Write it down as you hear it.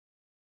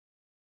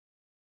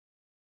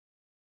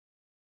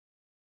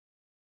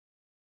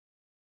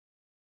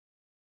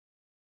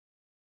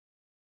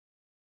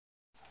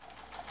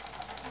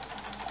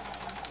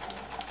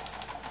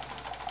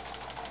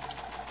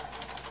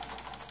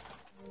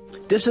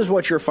This is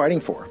what you're fighting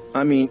for.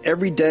 I mean,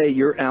 every day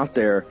you're out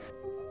there.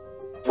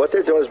 What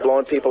they're doing is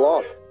blowing people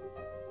off.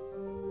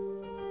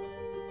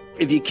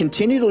 If you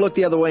continue to look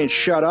the other way and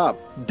shut up,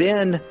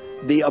 then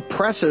the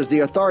oppressors, the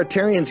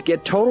authoritarians,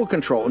 get total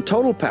control and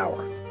total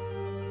power.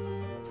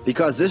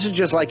 Because this is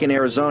just like in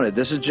Arizona.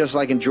 This is just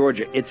like in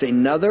Georgia. It's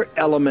another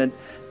element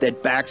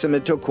that backs them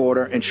into a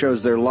corner and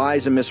shows their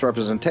lies and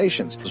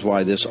misrepresentations. This is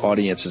why this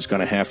audience is going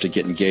to have to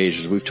get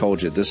engaged. As we've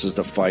told you, this is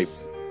the fight.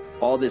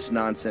 All this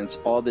nonsense,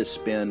 all this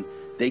spin,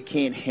 they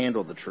can't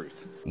handle the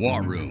truth.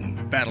 War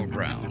Room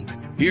Battleground.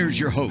 Here's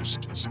your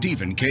host,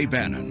 Stephen K.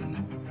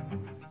 Bannon.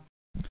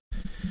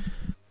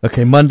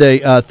 Okay, Monday,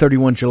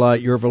 31 July,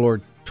 year of our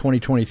Lord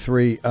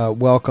 2023.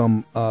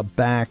 Welcome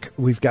back.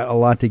 We've got a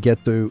lot to get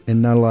through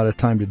and not a lot of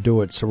time to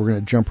do it, so we're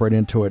going to jump right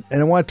into it. And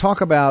I want to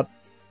talk about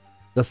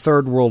the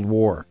Third World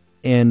War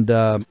and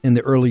in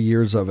the early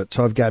years of it.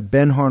 So I've got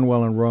Ben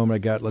Harnwell in Rome. I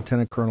got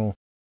Lieutenant Colonel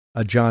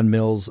John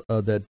Mills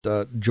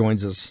that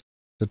joins us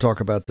to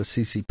talk about the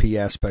CCP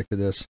aspect of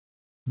this.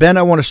 Ben,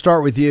 I want to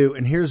start with you,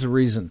 and here's the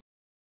reason.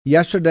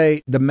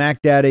 Yesterday, the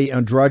Mac Daddy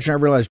on Drudge, and I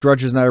realize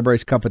Drudge is not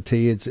everybody's cup of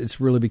tea. It's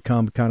really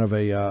become kind of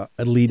a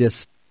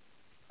elitist,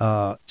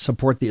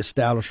 support the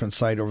establishment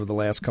site over the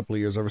last couple of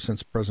years, ever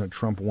since President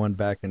Trump won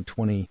back in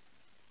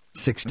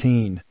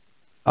 2016.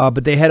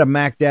 But they had a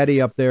Mac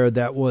Daddy up there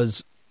that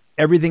was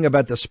everything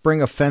about the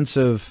spring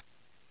offensive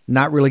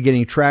not really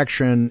getting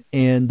traction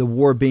and the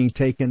war being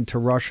taken to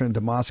Russia and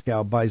to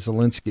Moscow by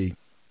Zelensky.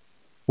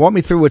 Walk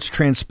me through what's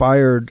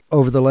transpired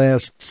over the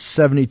last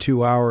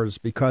 72 hours,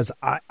 because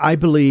I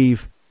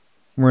believe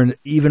we're in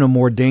even a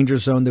more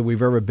dangerous zone than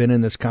we've ever been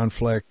in this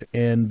conflict.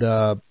 And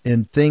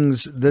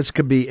things, this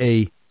could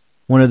be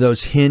one of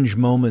those hinge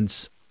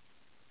moments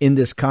in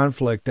this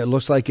conflict that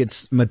looks like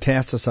it's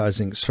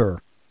metastasizing, sir.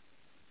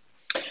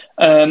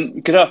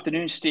 Good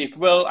afternoon, Steve.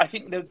 Well, I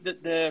think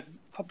the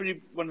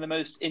probably one of the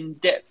most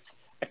in-depth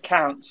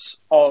accounts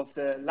of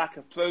the lack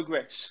of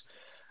progress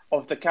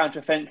of the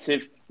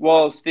counteroffensive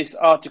was this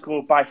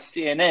article by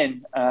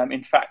CNN,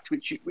 in fact,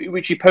 which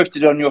you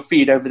posted on your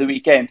feed over the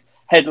weekend,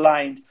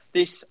 headlined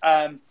this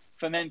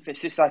from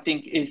Memphis. This, I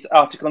think, is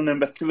article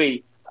number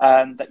 3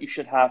 that you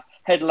should have,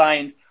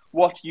 headlined,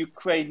 "What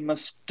Ukraine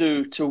Must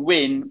Do to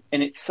Win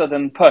in its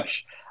Southern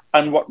Push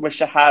and What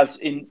Russia Has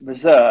in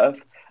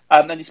Reserve."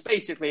 And it's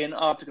basically an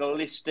article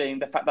listing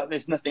the fact that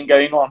there's nothing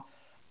going on.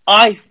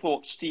 I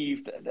thought,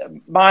 Steve,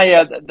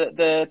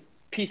 the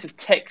piece of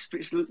text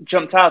which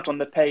jumped out on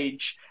the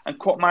page and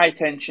caught my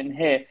attention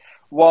here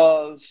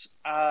was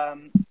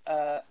an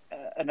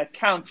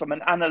account from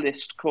an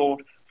analyst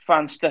called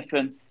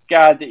Franz-Stefan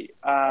Gadi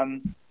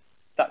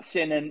that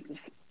CNN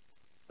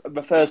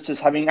refers to as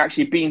having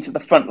actually been to the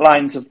front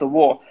lines of the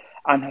war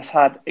and has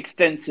had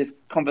extensive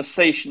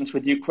conversations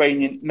with the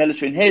Ukrainian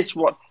military. And here's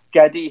what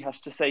Gadi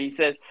has to say. He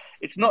says,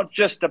 "It's not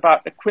just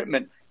about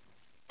equipment.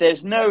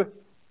 There's no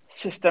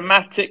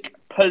systematic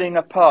pulling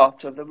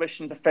apart of the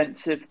Russian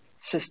defensive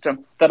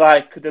system that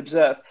I could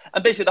observe."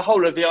 And basically the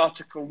whole of the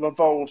article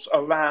revolves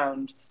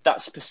around that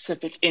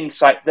specific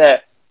insight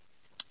there,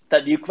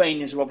 that the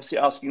Ukrainians are obviously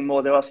asking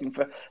more. They're asking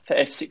for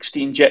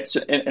F-16 jets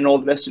and all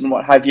the rest and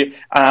what have you.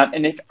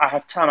 And if I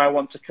have time, I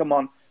want to come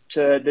on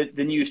to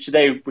the news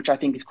today, which I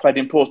think is quite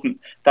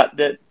important,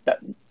 that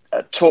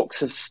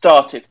talks have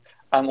started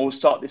and will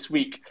start this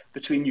week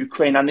between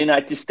Ukraine and the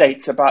United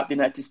States about the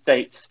United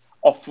States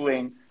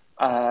offering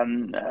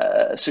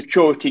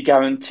security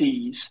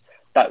guarantees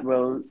that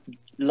will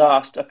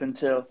last up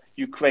until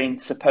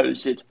Ukraine's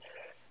supposed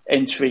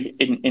entry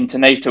into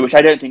NATO, which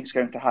I don't think is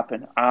going to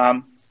happen.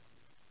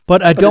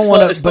 But I don't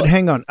want to. But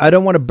hang on, I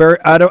don't want to bury.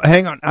 I don't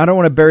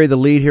want to bury the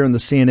lead here in the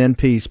CNN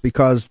piece,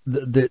 because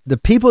the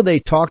people they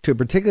talked to,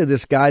 particularly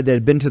this guy that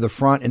had been to the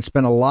front and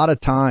spent a lot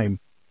of time,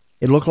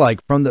 it looked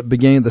like from the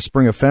beginning of the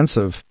spring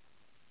offensive,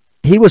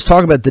 he was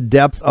talking about the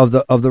depth of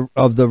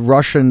the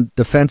Russian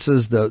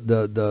defenses,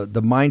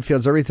 the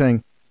minefields,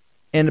 everything,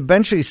 and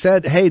eventually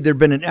said, "Hey, there'd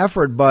been an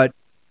effort, but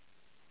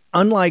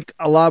unlike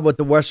a lot of what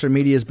the Western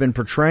media has been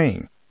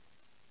portraying,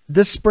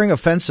 this spring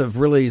offensive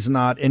really is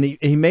not." And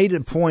he made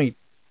a point,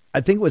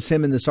 I think it was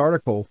him in this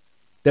article,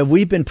 that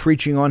we've been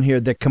preaching on here,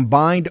 that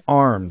combined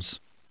arms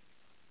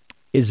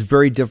is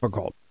very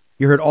difficult.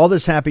 You heard all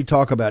this happy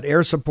talk about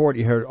air support.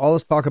 You heard all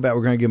this talk about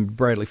we're going to give them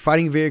Bradley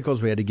fighting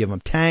vehicles. We had to give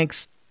them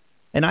tanks.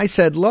 And I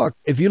said, look,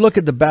 if you look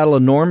at the Battle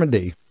of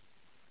Normandy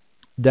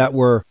that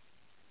we're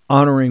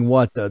honoring,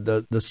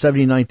 the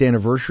 79th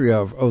anniversary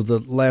of the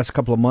last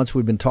couple of months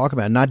we've been talking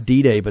about, not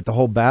D-Day, but the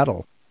whole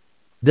battle.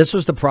 This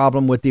was the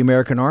problem with the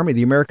American Army.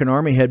 The American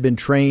Army had been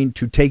trained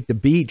to take the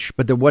beach,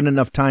 but there wasn't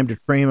enough time to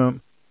train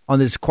them on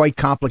this quite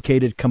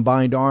complicated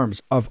combined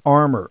arms of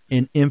armor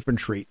and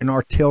infantry and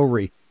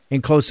artillery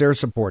and close air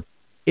support.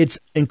 It's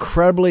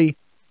incredibly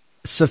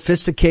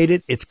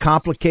sophisticated. It's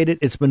complicated.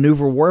 It's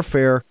maneuver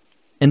warfare.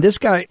 And this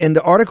guy in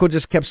the article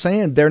just kept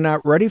saying they're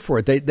not ready for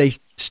it. They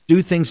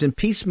do things in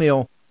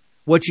piecemeal.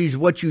 What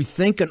you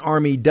think an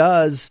army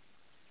does,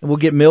 and we'll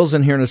get Mills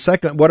in here in a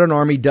second, what an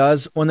army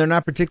does when they're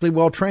not particularly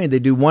well trained. They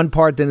do one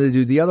part, then they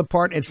do the other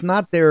part. It's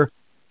not their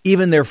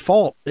even their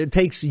fault. It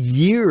takes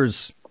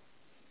years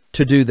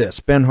to do this.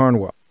 Ben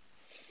Harnwell.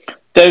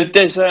 There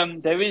is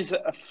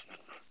a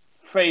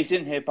phrase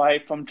in here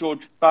from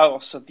George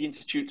Barros of the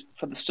Institute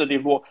for the Study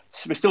of War.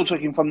 So we're still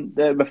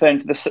referring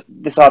to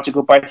this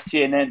article by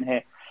CNN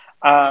here.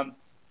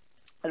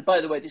 And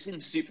by the way, this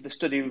Institute for the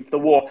Study of the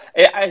War,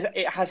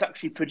 it has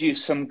actually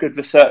produced some good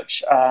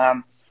research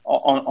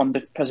on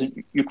the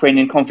present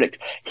Ukrainian conflict.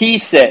 He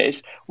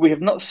says, we have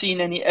not seen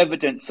any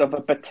evidence of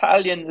a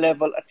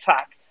battalion-level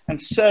attack,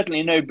 and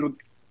certainly no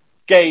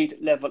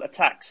brigade-level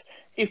attacks.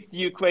 If the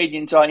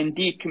Ukrainians are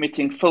indeed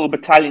committing full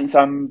battalions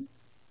and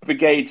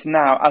brigades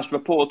now, as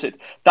reported,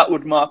 that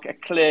would mark a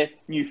clear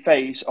new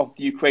phase of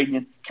the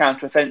Ukrainian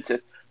counteroffensive.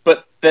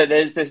 But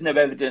there's no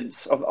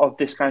evidence of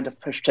this kind of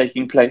push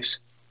taking place.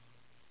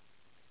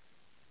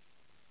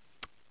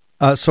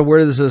 So where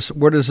does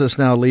this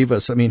now leave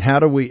us? I mean, how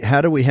do we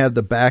have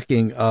the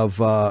backing of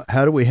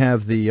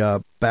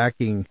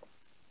backing?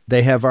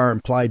 They have our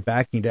implied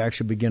backing to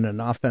actually begin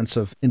an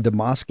offensive into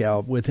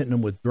Moscow hitting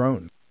them with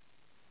drones.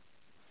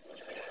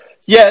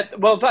 Yeah,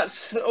 well,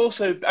 that's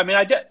also. I mean,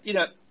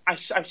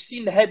 I've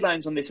seen the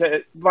headlines on this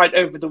right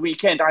over the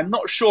weekend. I'm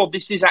not sure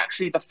this is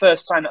actually the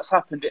first time that's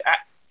happened.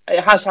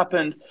 It has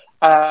happened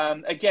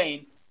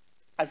again.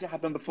 As it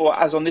happened before,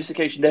 as on this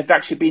occasion, there have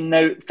actually been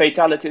no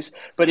fatalities,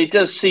 but it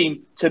does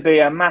seem to be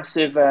a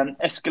massive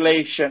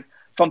escalation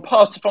on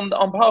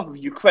behalf of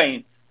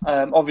Ukraine,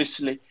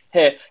 obviously,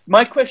 here.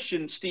 My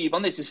question, Steve,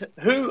 on this is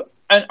who,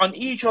 on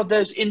each of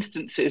those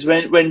instances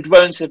when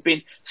drones have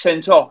been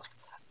sent off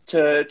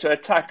to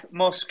attack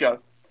Moscow,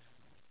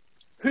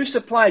 who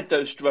supplied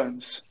those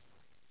drones?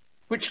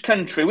 Which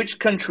country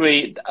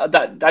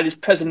that is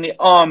presently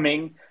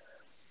arming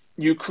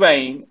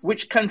Ukraine,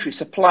 which country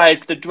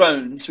supplied the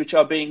drones which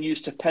are being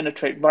used to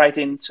penetrate right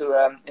into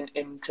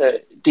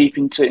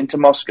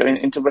Moscow,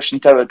 into Russian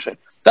territory?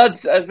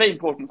 That's a very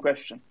important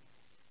question.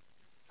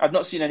 I've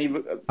not seen any.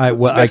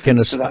 I can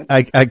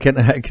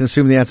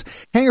assume the answer.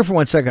 Hang on for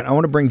 1 second. I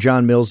want to bring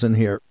John Mills in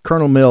here.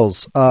 Colonel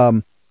Mills,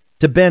 to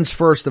Ben's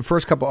the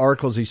first couple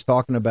articles he's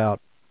talking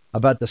about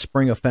the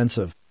spring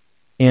offensive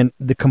and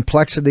the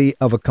complexity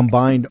of a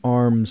combined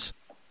arms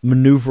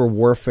maneuver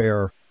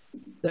warfare.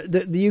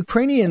 The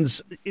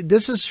Ukrainians,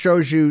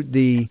 shows you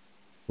the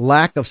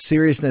lack of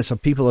seriousness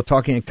of people that are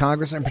talking in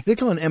Congress, and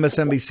particularly on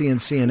MSNBC and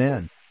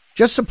CNN.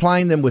 Just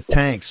supplying them with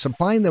tanks,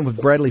 supplying them with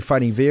Bradley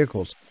fighting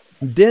vehicles.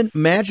 Then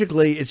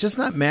magically, it's just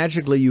not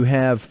magically you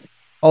have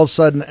all of a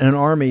sudden an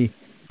army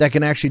that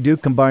can actually do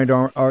combined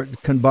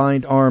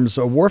arms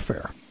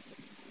warfare.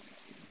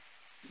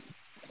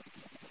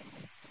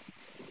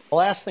 The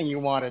last thing you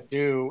want to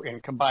do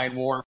in combined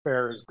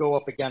warfare is go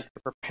up against a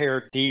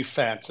prepared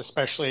defense,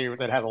 especially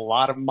that has a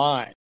lot of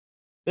mines.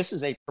 This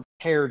is a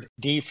prepared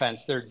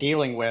defense they're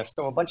dealing with.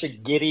 So a bunch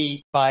of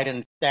giddy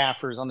Biden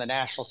staffers on the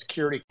National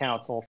Security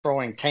Council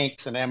throwing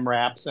tanks and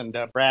MRAPs and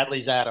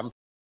Bradleys at them.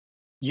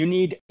 You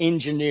need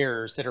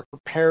engineers that are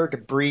prepared to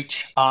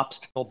breach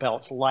obstacle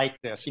belts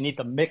like this. You need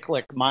the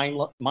Miklik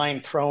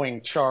mine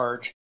throwing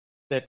charge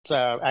that's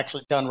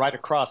actually done right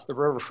across the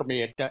river from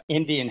me at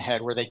Indian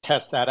Head, where they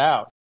test that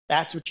out.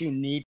 That's what you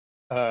need,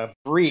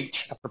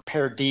 breach a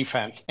prepared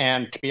defense.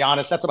 And to be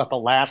honest, that's about the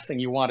last thing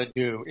you want to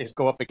do is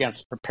go up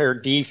against a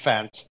prepared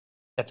defense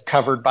that's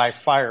covered by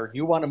fire.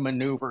 You want to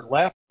maneuver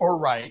left or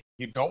right.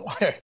 You don't want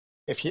to,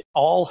 if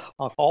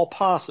all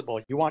possible,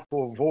 you want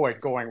to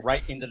avoid going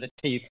right into the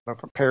teeth of a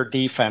prepared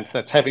defense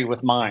that's heavy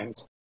with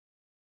mines.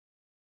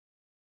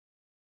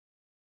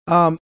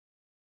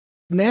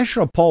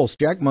 National Pulse,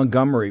 Jack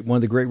Montgomery, one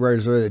of the great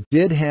writers there,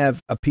 did have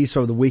a piece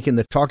over the weekend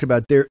that talked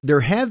about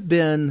there have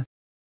been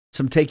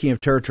some taking of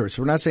territory.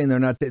 So we're not saying they're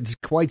not, it's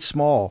quite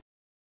small,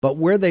 but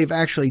where they've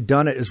actually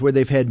done it is where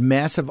they've had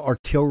massive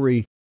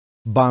artillery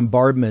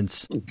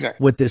bombardments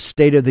with this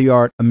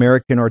state-of-the-art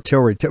American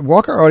artillery.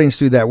 Walk our audience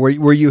through that,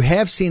 where you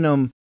have seen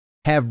them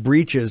have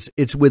breaches.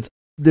 It's with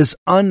this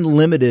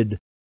unlimited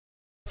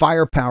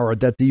firepower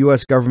that the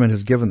U.S. government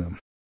has given them.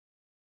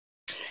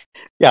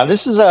 Yeah,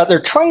 this is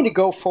they're trying to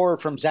go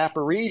forward from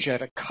Zaporizhia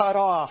to cut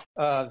off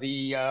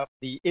the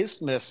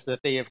isthmus that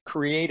they have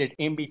created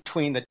in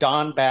between the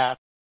Donbass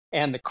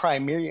and the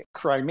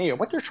Crimea.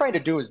 What they're trying to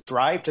do is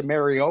drive to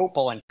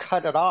Mariupol and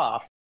cut it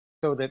off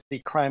so that the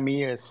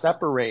Crimea is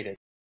separated.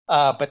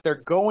 But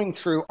they're going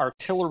through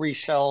artillery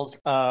shells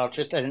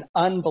just at an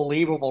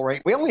unbelievable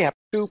rate. We only have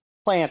two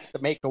plants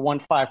that make the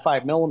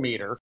 155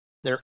 millimeter.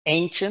 They're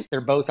ancient.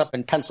 They're both up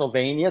in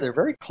Pennsylvania. They're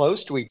very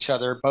close to each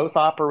other, both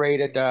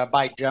operated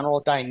by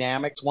General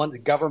Dynamics. One's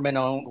government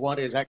owned, one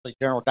is actually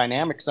General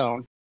Dynamics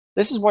owned.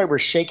 This is why we're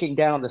shaking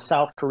down the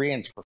South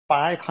Koreans for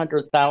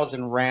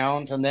 500,000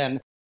 rounds. And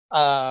then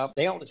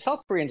the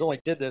South Koreans only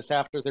did this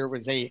after there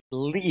was a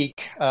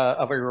leak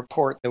of a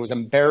report that was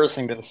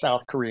embarrassing to the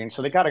South Koreans.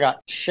 So they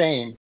got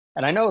shame.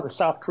 And I know the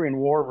South Korean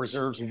War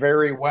Reserves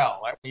very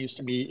well. I used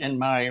to be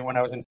when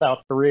I was in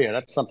South Korea.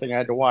 That's something I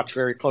had to watch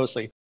very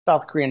closely.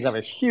 South Koreans have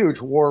a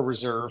huge war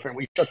reserve, and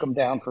we took them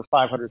down for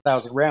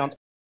 500,000 rounds.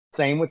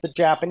 Same with the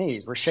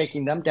Japanese. We're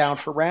shaking them down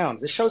for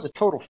rounds. This shows a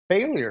total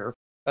failure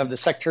of the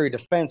Secretary of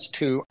Defense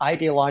to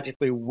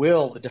ideologically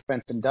will the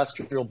defense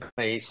industrial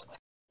base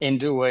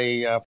into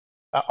a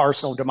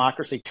arsenal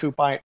democracy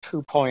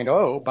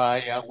 2.0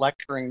 by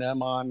lecturing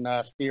them on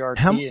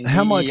CRT and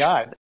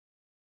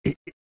DEI.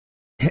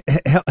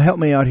 Help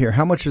me out here.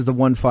 How much is the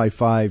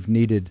 155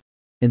 needed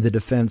in the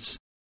defense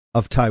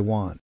of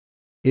Taiwan?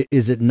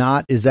 Is it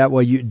not? Is that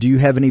why do you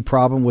have any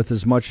problem with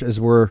as much as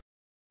we're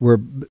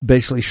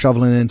basically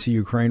shoveling into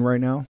Ukraine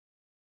right now,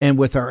 and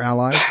with our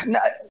allies?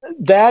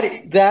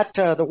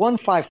 The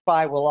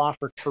 155 will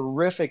offer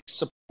terrific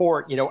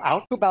support,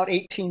 out to about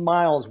 18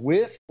 miles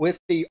with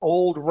the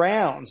old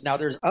rounds. Now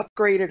there's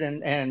upgraded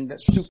and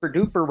super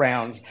duper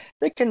rounds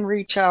that can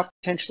reach out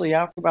potentially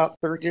out to about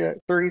 30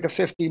 to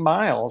 50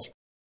 miles.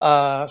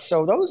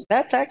 So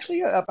that's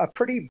actually a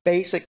pretty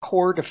basic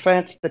core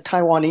defense the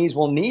Taiwanese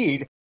will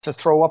need to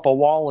throw up a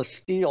wall of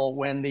steel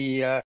when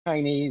the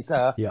Chinese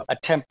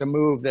attempt to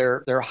move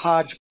their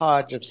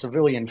hodgepodge of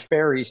civilian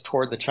ferries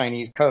toward the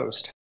Chinese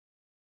coast.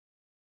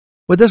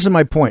 Well, this is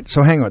my point.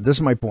 So hang on. This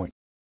is my point.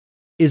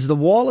 Is the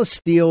wall of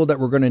steel that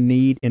we're going to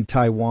need in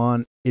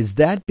Taiwan, is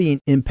that being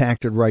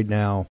impacted right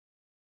now?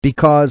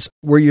 Because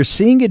where you're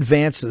seeing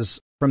advances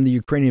from the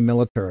Ukrainian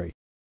military,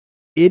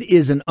 it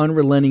is an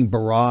unrelenting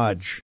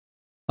barrage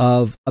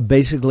of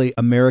basically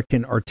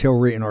American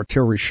artillery and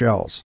artillery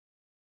shells.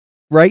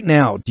 Right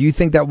now, do you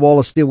think that wall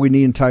of steel we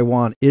need in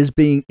Taiwan is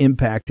being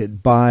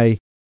impacted by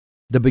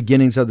the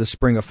beginnings of the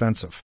spring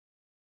offensive?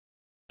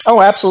 Oh,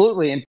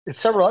 absolutely. And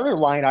several other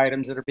line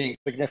items that are being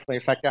significantly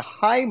affected.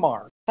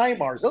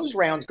 HIMARS, those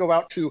rounds go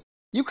out to,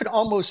 you could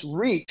almost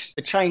reach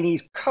the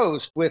Chinese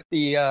coast with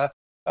the,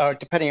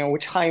 depending on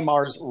which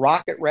HIMARS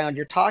rocket round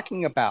you're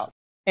talking about.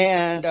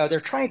 And they're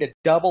trying to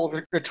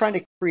they're trying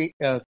to create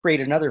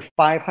another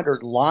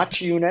 500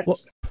 launch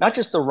units, not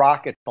just the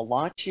rocket, the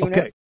launch unit.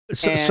 Okay.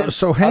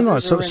 So hang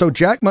on. So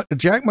Jack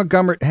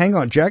Montgomery, hang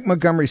on. Jack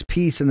Montgomery's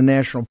piece in the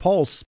National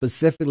Pulse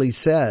specifically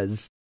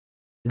says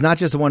it's not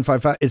just the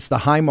 155, it's the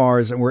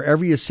HIMARS, and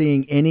wherever you're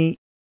seeing any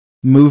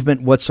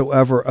movement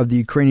whatsoever of the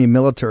Ukrainian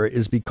military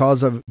is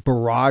because of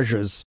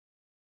barrages,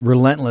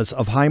 relentless,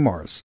 of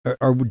HIMARS.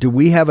 Or do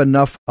we have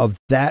enough of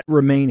that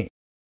remaining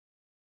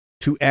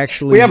to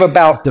actually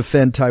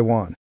defend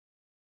Taiwan?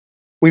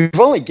 We've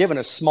only given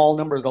a small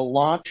number of the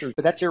launchers,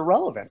 but that's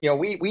irrelevant.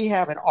 We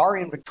have in our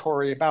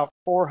inventory about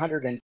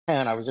 410.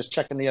 I was just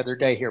checking the other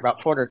day here,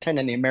 about 410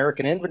 in the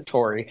American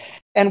inventory.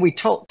 And we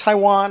told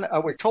Taiwan,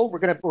 we're told we're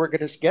going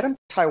to get them to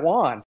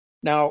Taiwan.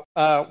 Now,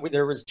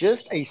 there was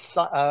just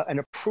an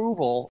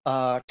approval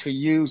to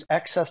use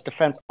excess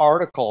defense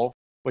article,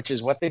 which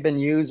is what they've been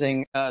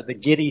using. The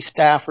giddy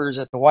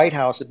staffers at the White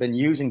House have been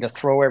using to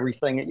throw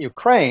everything at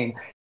Ukraine.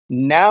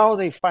 Now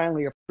they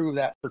finally approved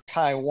that for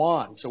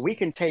Taiwan. So we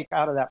can take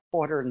out of that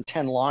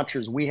 410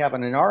 launchers we have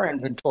in our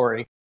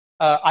inventory.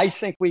 I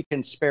think we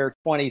can spare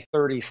 20,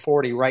 30,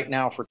 40 right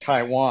now for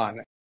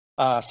Taiwan.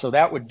 So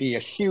that would be a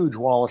huge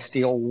wall of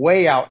steel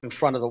way out in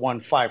front of the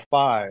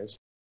 155s.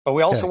 But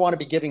we also want to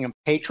be giving them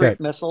Patriot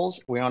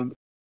missiles.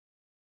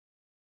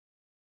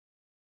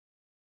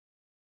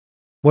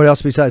 What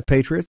else besides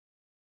Patriot?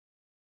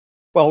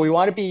 Well, we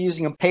want to be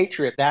using a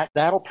Patriot.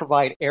 That'll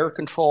provide air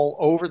control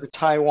over the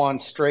Taiwan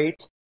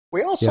Straits.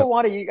 We also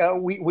want to.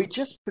 We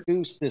just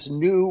produced this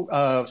new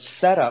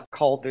setup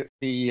called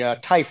the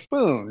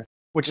Typhoon,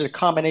 which is a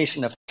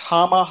combination of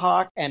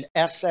Tomahawk and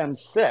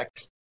SM-6.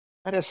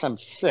 That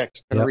SM-6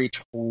 can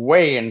reach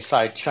way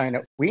inside China.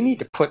 We need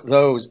to put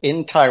those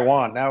in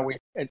Taiwan. Now,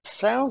 it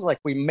sounds like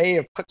we may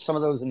have put some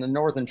of those in the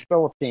northern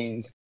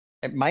Philippines.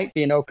 It might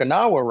be in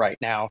Okinawa right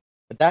now.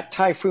 But that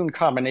Typhoon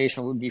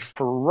combination would be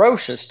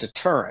ferocious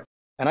deterrent,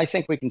 and I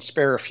think we can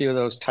spare a few of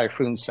those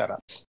Typhoon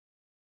setups.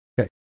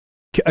 Okay,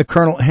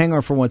 Colonel, hang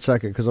on for 1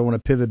 second because I want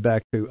to pivot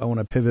back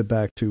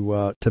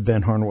to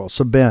Ben Harnwell.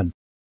 So Ben,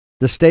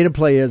 the state of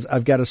play is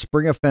I've got a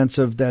spring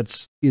offensive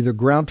that's either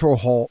ground to a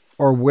halt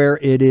or where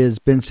it has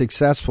been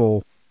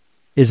successful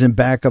is in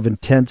back of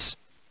intense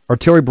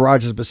artillery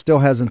barrages, but still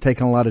hasn't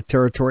taken a lot of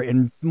territory,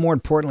 and more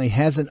importantly,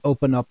 hasn't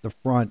opened up the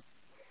front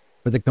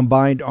for the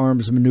combined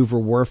arms maneuver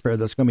warfare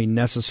that's going to be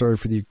necessary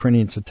for the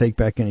Ukrainians to take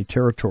back any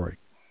territory.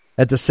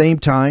 At the same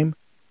time,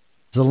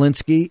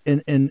 Zelensky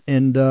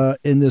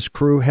and this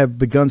crew have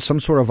begun some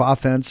sort of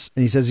offense,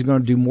 and he says he's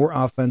going to do more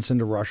offense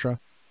into Russia,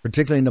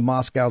 particularly into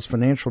Moscow's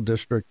financial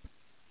district.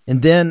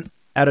 And then,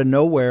 out of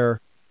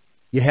nowhere,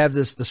 you have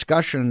this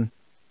discussion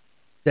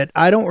that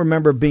I don't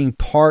remember being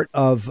part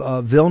of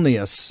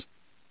Vilnius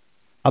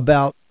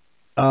about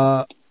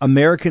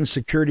American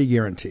security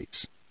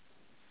guarantees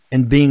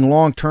and being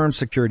long-term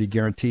security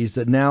guarantees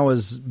that now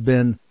has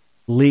been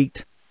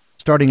leaked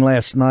starting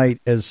last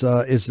night as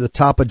is the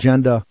top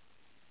agenda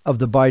of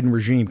the Biden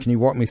regime. Can you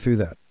walk me through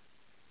that?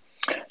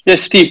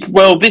 Yes, Steve.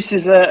 Well, this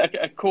is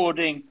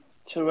according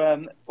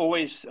to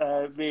always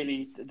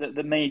really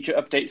the major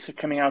updates are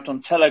coming out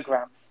on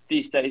Telegram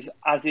these days,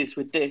 as is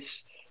with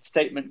this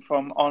statement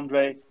from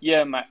Andrei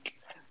Yermak,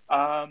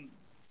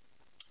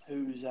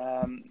 who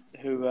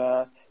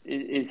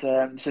is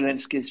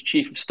Zelensky's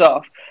chief of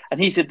staff,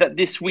 and he said that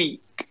this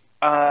week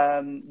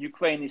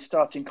Ukraine is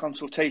starting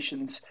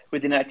consultations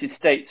with the United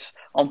States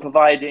on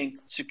providing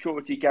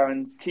security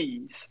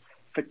guarantees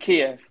for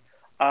Kiev,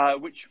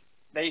 which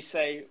they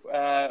say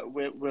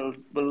will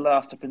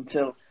last up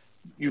until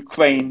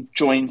Ukraine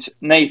joins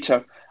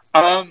NATO.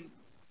 But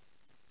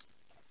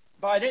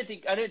I don't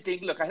think.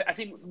 Look, I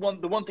think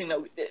the one thing that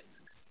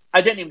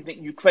I don't even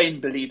think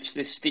Ukraine believes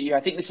this, Steve. I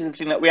think this is the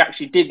thing that we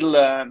actually did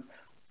learn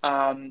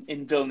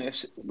in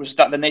Vilnius, was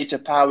that the NATO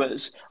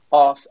powers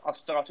are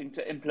starting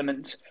to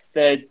implement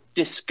their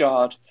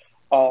discard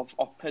of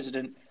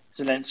President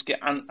Zelensky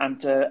and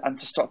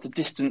to start to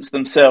distance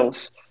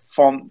themselves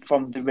from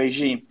the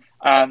regime.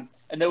 And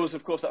there was,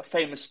 of course, that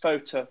famous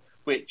photo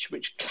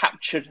which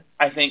captured,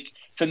 I think,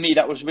 for me,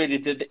 that was really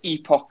the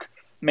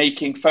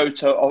epoch-making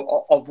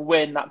photo of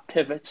when that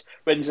pivot,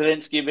 when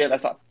Zelensky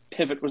realized that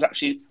pivot was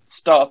actually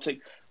starting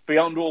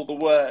beyond all the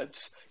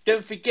words.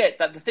 Don't forget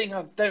that the thing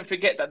out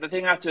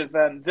of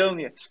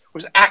Vilnius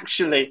was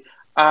actually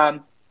a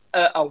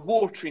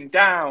watering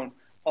down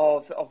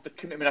of the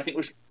commitment. I think it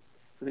was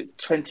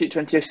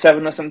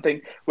 2007 or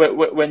something,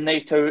 when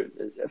NATO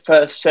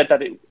first said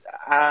that it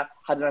had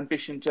an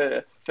ambition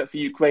for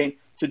Ukraine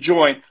to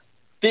join.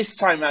 This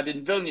time around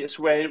in Vilnius,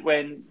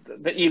 when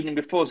the evening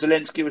before,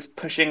 Zelensky was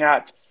pushing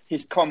out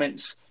his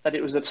comments that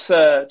it was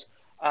absurd,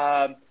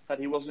 that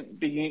he wasn't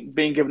being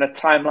given a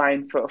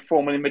timeline for a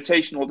formal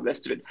invitation, all the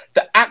rest of it.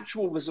 The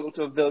actual result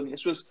of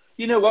Vilnius was,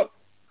 you know what?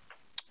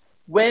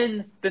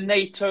 When the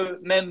NATO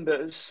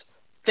members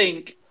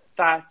think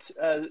that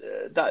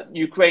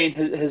Ukraine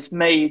has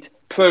made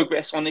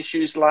progress on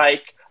issues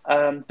like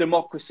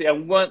democracy,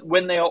 and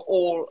when they are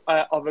all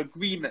of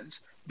agreement,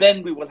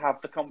 then we will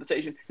have the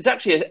conversation. It's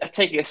actually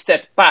taking a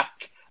step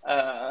back.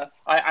 I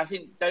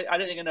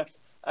don't think enough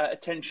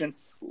attention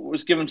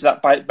was given to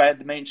that by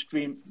the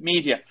mainstream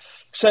media.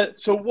 So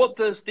what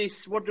do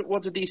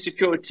these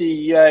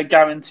security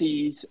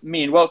guarantees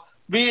mean? Well,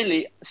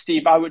 really,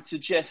 Steve, I would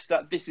suggest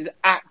that this is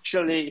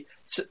actually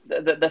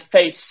the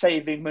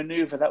face-saving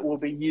maneuver that will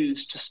be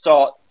used to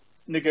start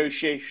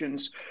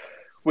negotiations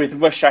with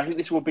Russia. I think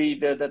this will be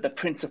the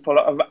principle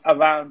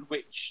around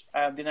which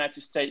the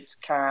United States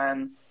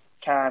can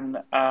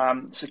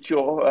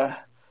secure.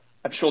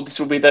 I'm sure this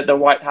will be the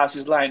White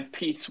House's line: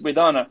 peace with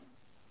honor.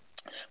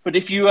 But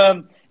if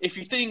you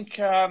think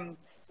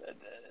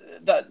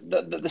that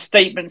the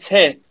statements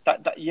here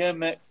that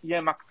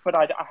Yermak put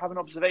out, I have an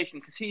observation,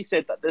 because he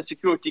said that the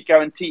security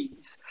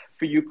guarantees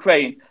for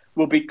Ukraine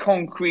will be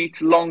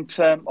concrete,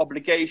 long-term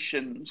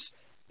obligations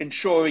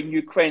ensuring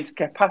Ukraine's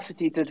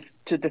capacity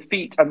to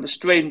defeat and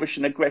restrain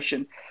Russian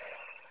aggression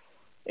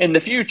in the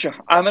future.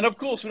 And of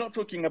course, we're not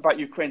talking about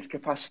Ukraine's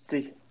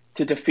capacity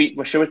to defeat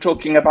Russia. We're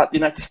talking about the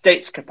United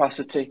States'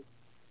 capacity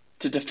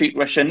to defeat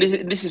Russia. And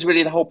this is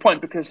really the whole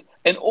point, because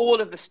in all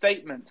of the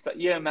statements that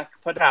Yermak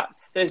put out,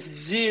 there's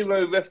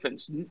zero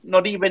reference,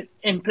 not even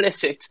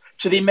implicit,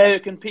 to the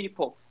American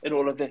people in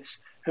all of this,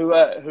 who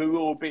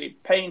will be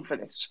paying for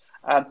this.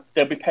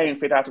 They'll be paying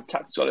for it out of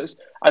tax dollars,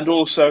 and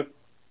also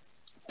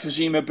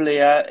presumably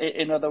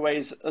in other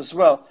ways as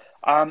well.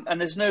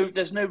 And there's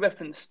no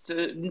reference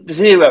to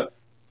zero.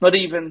 Not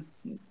even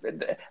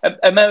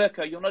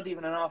America. You're not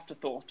even an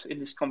afterthought in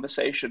this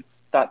conversation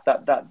that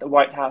the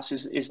White House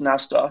is now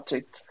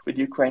starting with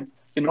Ukraine.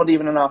 You're not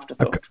even an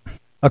afterthought.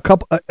 A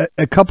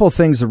couple of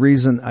things. The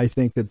reason I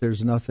think that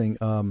there's nothing,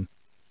 and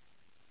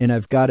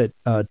I've got it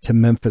to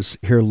Memphis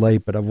here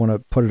late, but I want to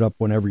put it up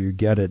whenever you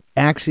get it.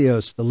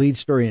 Axios, the lead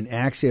story in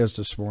Axios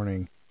this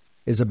morning,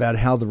 is about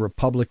how the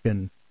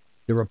Republican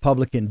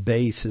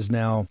base has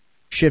now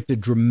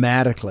shifted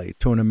dramatically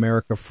to an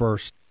America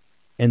first,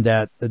 and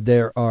that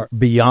there are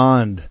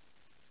beyond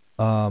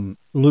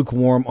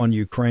lukewarm on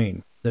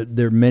Ukraine.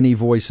 There are many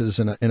voices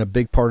in a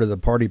big part of the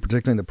party,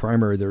 particularly in the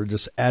primary, that are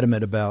just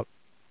adamant about,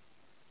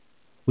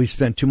 we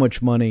spent too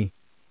much money,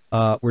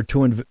 we're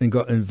too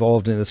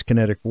involved in this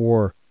kinetic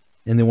war,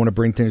 and they want to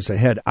bring things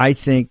ahead. I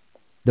think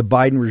the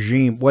Biden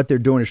regime, what they're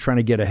doing is trying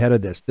to get ahead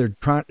of this.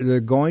 They're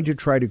going to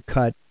try to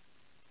cut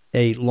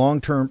a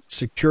long-term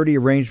security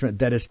arrangement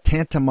that is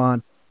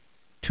tantamount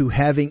to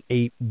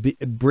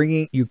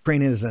bringing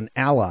Ukraine in as an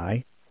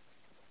ally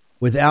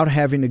without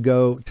having to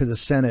go to the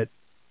Senate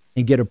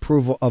and get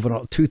approval of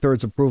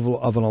two-thirds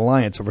approval of an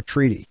alliance, of a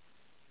treaty.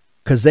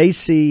 Because they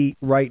see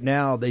right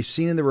now, they've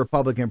seen in the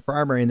Republican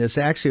primary, and this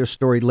Axios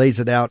story lays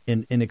it out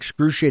in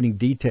excruciating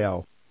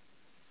detail,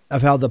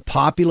 of how the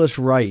populist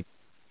right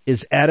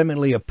is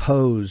adamantly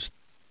opposed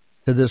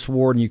to this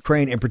war in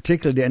Ukraine, and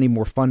particularly to any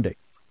more funding.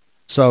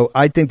 So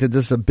I think that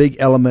this is a big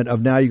element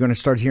of, now you're going to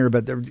start hearing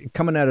about, they're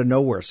coming out of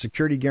nowhere,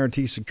 security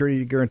guarantees.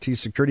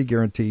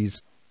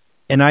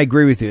 And I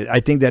agree with you. I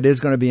think that is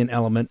going to be an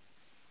element,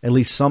 at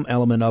least some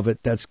element of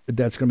it, that's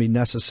going to be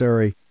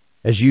necessary.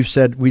 As you've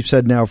said, we've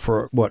said now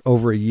for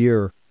over a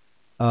year,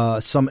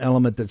 some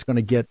element that's going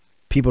to get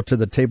people to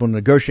the table and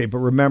negotiate. But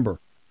remember,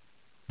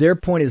 their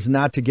point is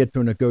not to get to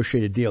a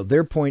negotiated deal.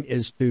 Their point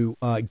is to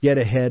get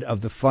ahead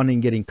of the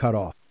funding getting cut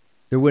off.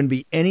 There wouldn't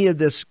be any of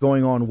this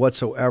going on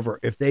whatsoever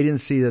if they didn't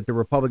see that the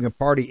Republican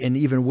Party, and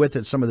even with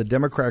it, some of the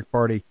Democratic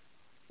Party,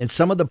 And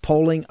some of the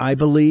polling, I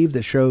believe,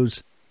 that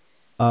shows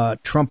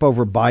Trump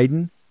over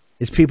Biden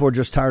is people are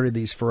just tired of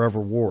these forever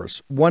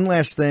wars. One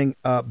last thing,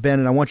 Ben,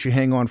 and I want you to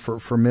hang on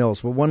for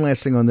Mills, but one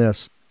last thing on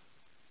this.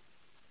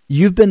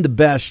 You've been the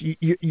best.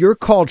 Your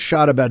called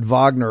shot about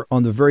Wagner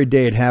on the very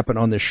day it happened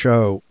on this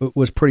show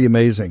was pretty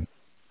amazing.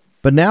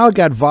 But now I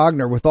got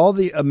Wagner with all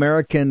the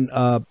American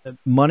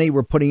money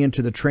we're putting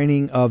into the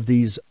training of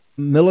these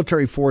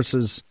military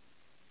forces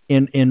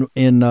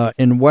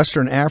in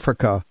Western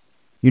Africa.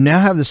 You now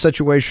have the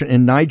situation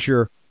in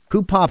Niger.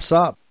 Who pops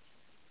up?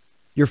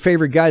 Your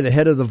favorite guy, the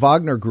head of the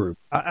Wagner group.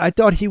 I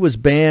thought he was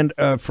banned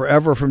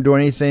forever from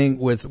doing anything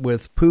with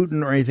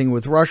Putin or anything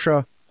with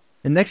Russia.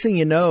 And next thing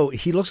you know,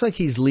 he looks like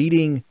he's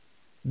leading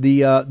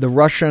the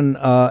Russian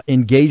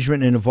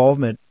engagement and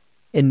involvement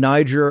in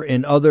Niger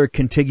and other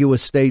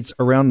contiguous states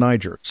around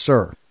Niger.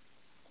 Sir.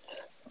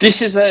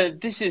 This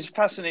is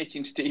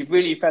fascinating, Steve.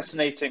 Really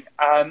fascinating.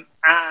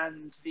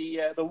 And the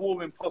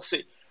WarRoom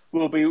posse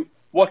will be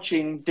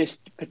watching this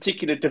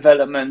particular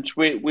development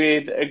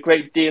with a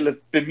great deal of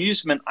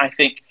bemusement, I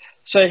think.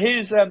 So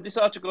here's this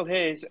article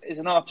here is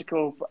an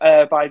article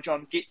by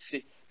John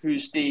Gitzi,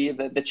 who's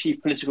the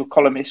chief political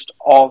columnist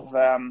of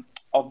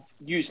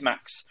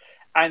Newsmax,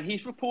 and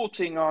he's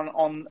reporting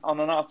on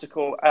an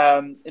article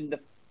in the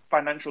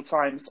Financial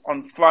Times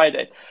on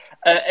Friday,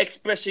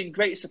 expressing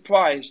great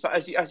surprise that,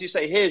 as you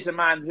say, here's a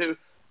man who,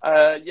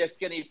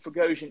 Yevgeny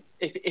Prigozhin,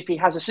 if he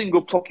has a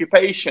single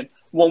preoccupation,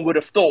 one would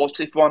have thought,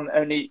 if one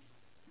only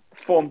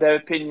formed their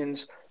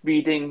opinions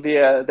reading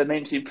the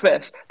mainstream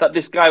press, that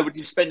this guy would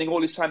be spending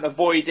all his time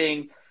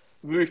avoiding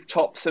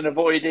rooftops and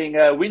avoiding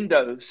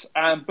windows.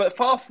 But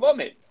far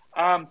from it.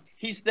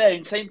 He's there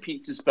in St.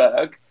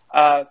 Petersburg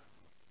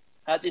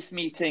at this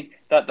meeting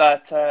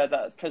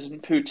that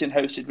President Putin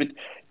hosted with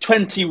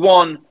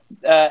 21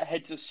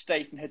 heads of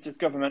state and heads of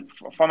government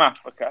from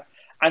Africa,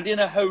 and in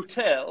a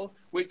hotel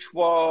which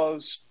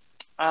was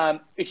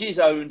it is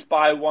owned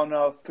by one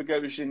of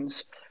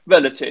Prigozhin's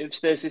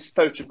relatives. There's this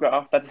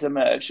photograph that has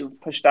emerged,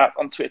 pushed out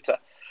on Twitter,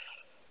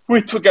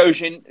 with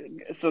Prigozhin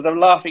sort of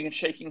laughing and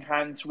shaking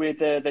hands with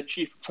the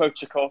chief of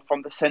protocol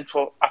from the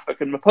Central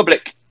African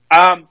Republic.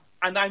 And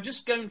I'm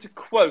just going to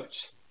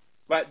quote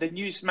the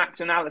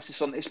Newsmax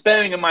analysis on this,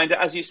 bearing in mind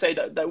that, as you say,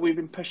 that we've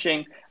been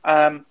pushing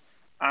a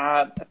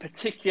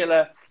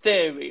particular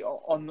theory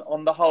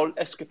on the whole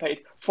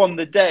escapade from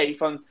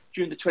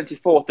June the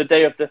 24th, the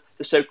day of the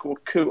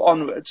so-called coup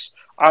onwards.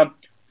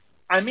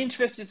 I'm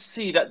interested to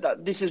see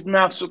that this is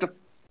now sort of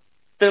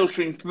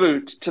filtering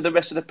through to the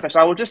rest of the press.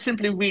 I will just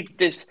simply read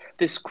this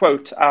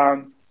quote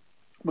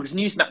because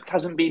Newsmax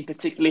hasn't been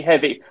particularly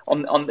heavy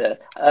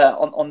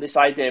on this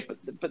idea,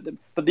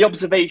 but the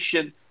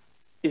observation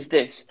is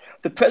this: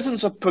 the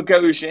presence of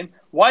Prigozhin,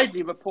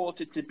 widely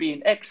reported to be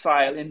in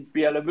exile in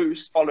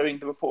Belarus following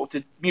the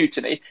reported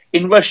mutiny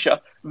in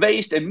Russia,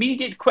 raised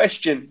immediate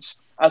questions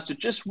as to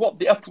just what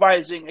the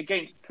uprising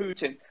against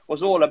Putin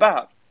was all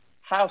about.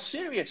 How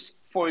serious,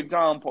 for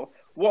example,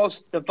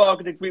 was the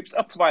Wagner Group's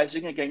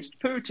uprising against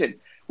Putin,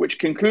 which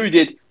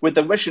concluded with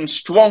the Russian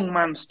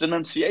strongman's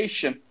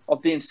denunciation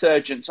of the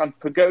insurgents and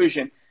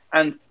Prigozhin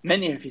and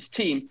many of his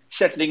team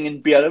settling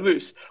in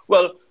Belarus?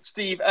 Well,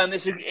 Steve,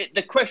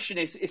 the question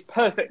is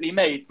perfectly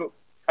made, but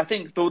I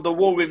think the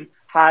WarRoom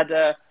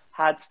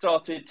had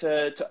started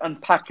to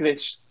unpack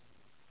this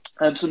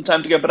some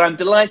time ago. But I'm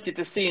delighted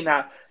to see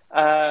now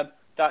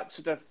that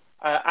sort of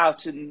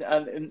out in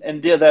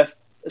the other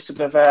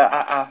sort of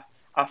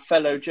our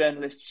fellow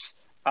journalists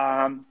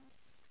in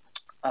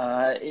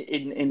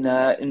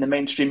the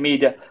mainstream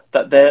media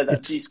that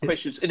these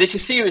questions, and it's a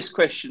serious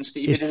question,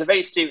 Steve. It is a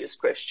very serious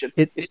question.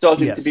 It's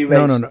starting to be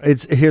raised.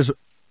 No.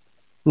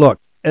 Look,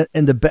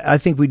 and I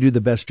think we do the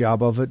best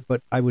job of it,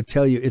 but I would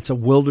tell you it's a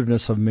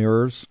wilderness of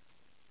mirrors.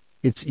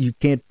 You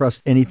can't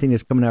trust anything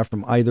that's coming out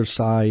from either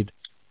side.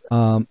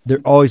 There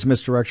are always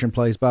misdirection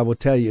plays, but I will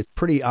tell you it's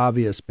pretty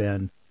obvious,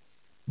 Ben,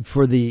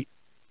 for the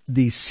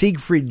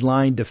Siegfried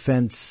line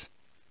defense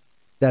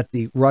that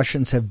the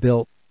Russians have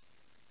built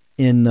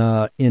in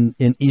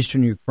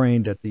eastern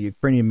Ukraine, that the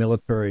Ukrainian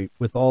military,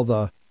 with all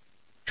the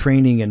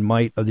training and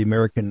might of the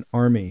American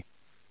army,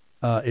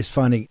 is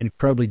finding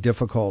incredibly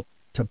difficult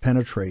to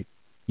penetrate.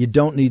 You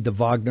don't need the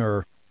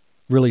Wagner,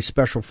 really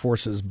special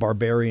forces,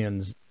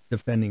 barbarians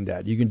defending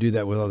that. You can do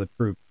that with other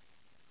troops.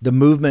 The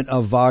movement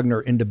of Wagner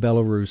into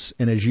Belarus,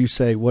 and as you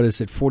say,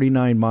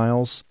 49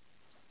 miles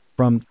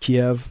from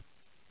Kiev,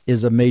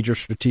 is a major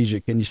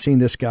strategic. And you've seen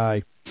this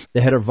guy,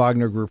 the head of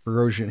Wagner Group,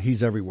 Prigozhin,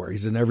 he's everywhere.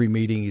 He's in every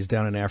meeting. He's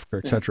down in Africa,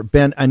 etc.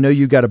 Ben, I know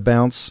you got to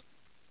bounce.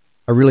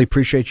 I really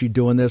appreciate you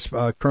doing this.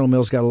 Colonel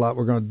Mills got a lot.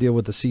 We're going to deal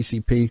with the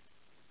CCP.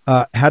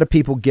 How do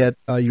people get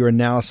your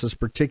analysis?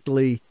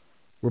 Particularly,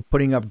 we're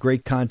putting up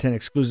great content,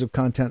 exclusive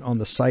content on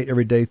the site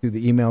every day through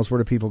the emails. Where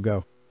do people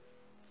go?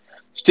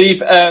 Steve,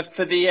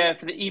 for the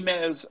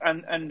emails,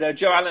 and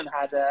Joe Allen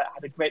had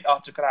a great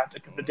article out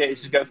a couple of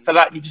days ago. For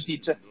that, you just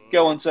need to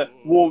go onto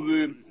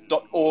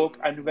warroom.org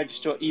and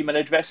register your email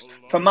address.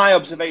 For my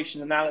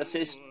observation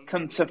analysis,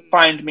 come to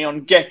find me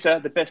on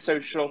Getter, the best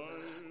social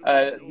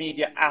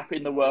media app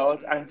in the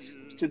world, and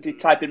simply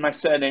type in my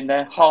surname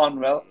there,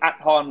 Harnwell, at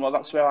Harnwell.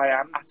 That's where I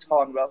am, at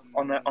Harnwell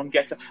on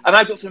Getter. And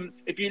I've got some.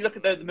 If you look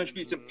at the most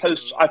recent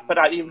posts I've put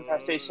out, even if I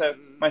say so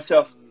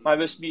myself, my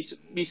most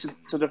recent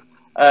sort of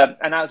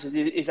analysis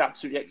is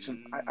absolutely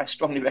excellent. I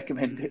strongly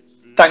recommend it.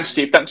 Thanks,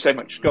 Steve. Thanks so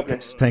much. God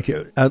bless. Thank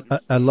you.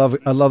 I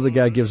love the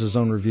guy who gives his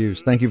own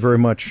reviews. Thank you very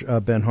much,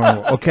 Ben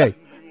Harnwell. Okay,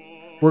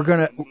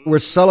 we're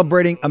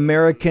celebrating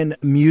American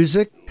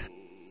music,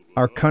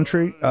 our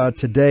country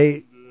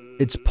today.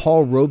 It's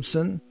Paul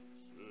Robeson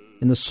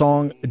in the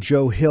song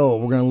Joe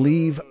Hill. We're going to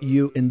leave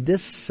you in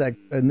this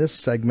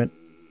segment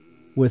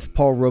with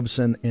Paul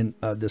Robeson in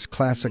this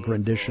classic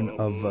rendition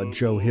of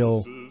Joe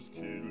Hill.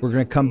 We're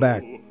going to come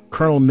back.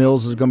 Colonel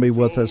Mills is going to be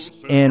with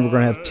us, and we're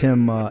going to have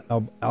Tim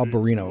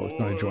Alberino is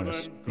going to join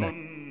us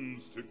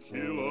next. To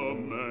kill a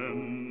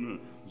man,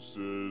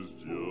 says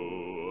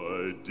Joe,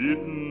 I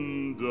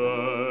didn't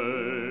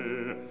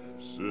die.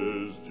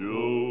 Says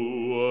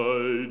Joe,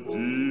 I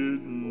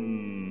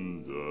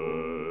didn't die.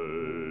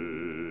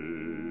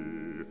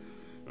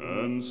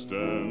 And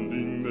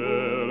standing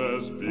there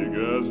as big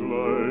as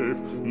life,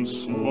 and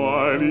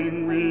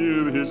smiling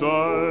with his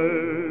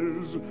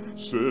eyes,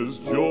 says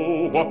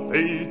Joe, what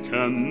they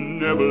can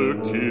never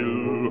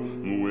kill,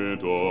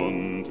 went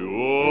on to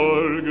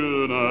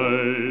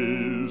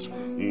organize,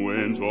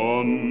 went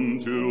on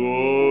to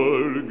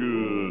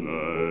organize.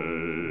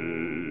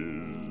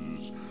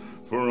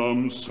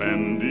 From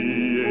San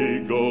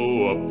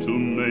Diego up to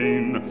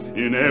Maine,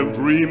 in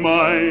every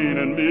mine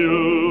and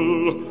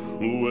mill,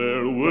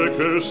 where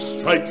workers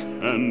strike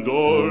and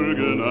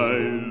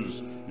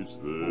organize, it's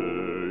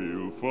there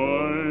you'll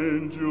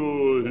find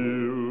Joe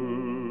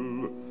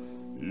Hill.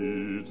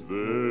 It's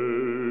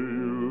there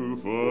you'll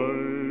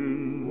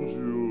find Joe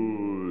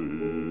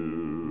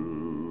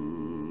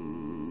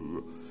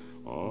Hill.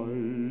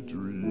 I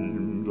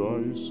dreamed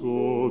I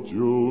saw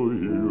Joe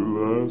Hill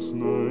last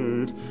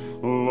night,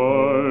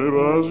 alive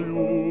as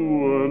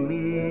you and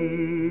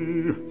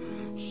me.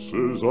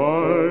 Says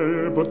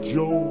I, but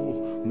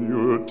Joe,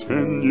 you're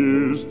 10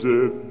 years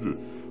dead.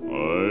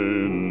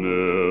 I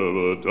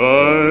never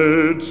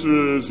died,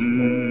 says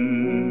he.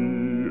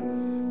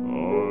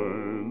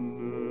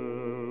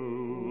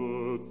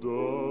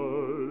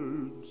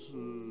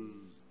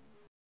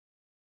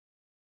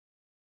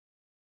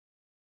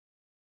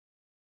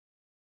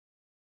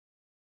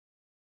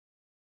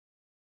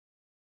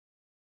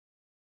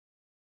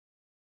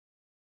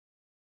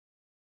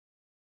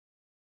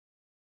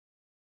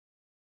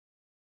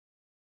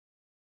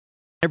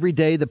 Every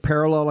day, the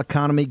parallel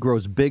economy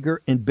grows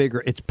bigger and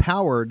bigger. It's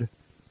powered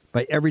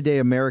by everyday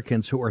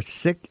Americans who are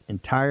sick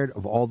and tired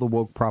of all the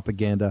woke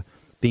propaganda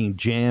being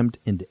jammed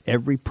into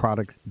every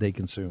product they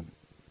consume.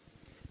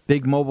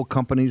 Big mobile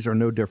companies are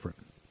no different.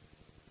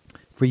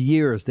 For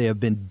years, they have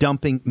been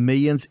dumping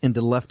millions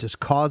into leftist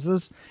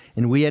causes,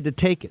 and we had to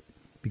take it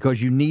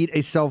because you need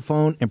a cell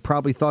phone and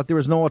probably thought there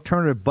was no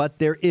alternative, but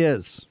there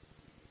is.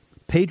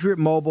 Patriot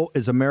Mobile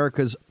is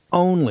America's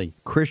only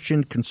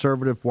Christian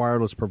conservative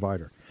wireless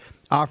provider,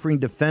 offering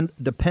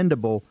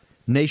dependable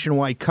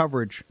nationwide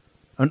coverage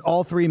on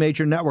all three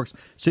major networks,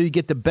 so you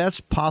get the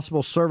best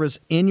possible service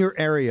in your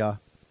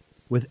area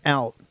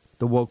without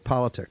the woke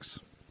politics.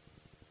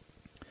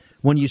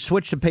 When you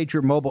switch to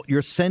Patriot Mobile,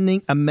 you're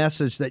sending a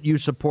message that you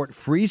support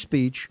free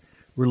speech,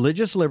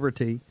 religious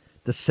liberty,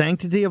 the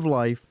sanctity of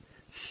life,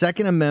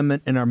 Second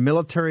Amendment, and our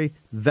military,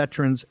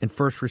 veterans, and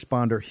first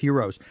responder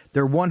heroes.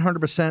 Their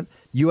 100%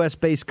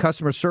 U.S.-based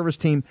customer service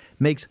team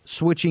makes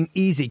switching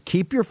easy.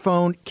 Keep your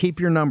phone, keep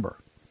your number.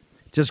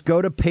 Just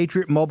go to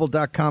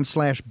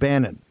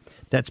patriotmobile.com/Bannon.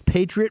 That's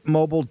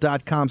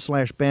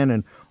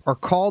patriotmobile.com/Bannon, or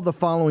call the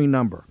following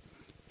number,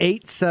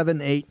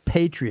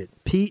 878-PATRIOT,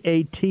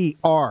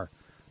 PATRIOT.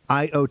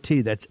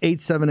 That's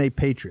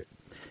 878-PATRIOT.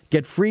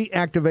 Get free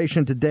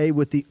activation today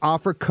with the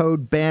offer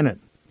code Bannon.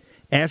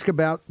 Ask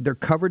about their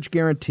coverage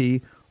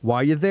guarantee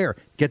while you're there.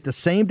 Get the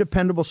same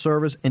dependable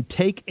service and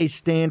take a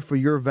stand for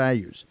your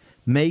values.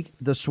 Make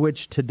the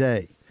switch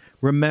today.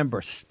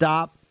 Remember,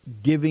 stop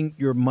giving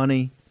your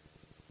money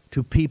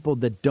to people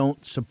that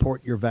don't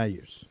support your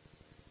values.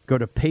 Go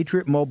to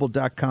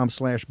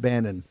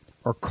patriotmobile.com/Bannon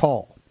or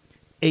call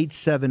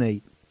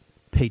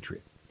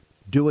 878-PATRIOT.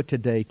 Do it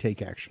today.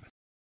 Take action.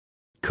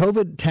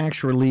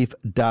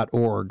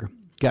 COVIDtaxrelief.org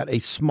got a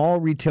small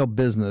retail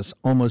business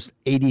almost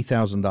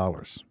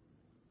 $80,000.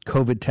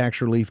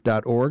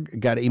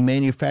 COVIDtaxrelief.org got a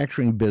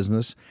manufacturing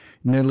business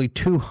nearly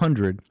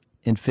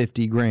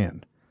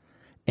 $250,000.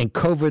 And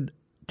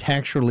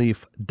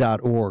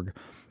COVIDtaxrelief.org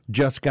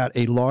just got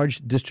a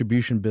large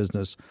distribution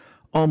business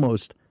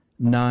almost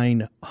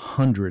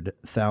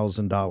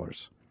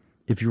 $900,000.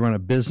 If you run a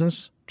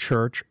business,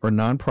 church, or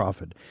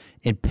nonprofit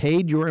and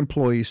paid your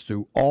employees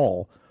through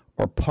all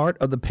or part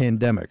of the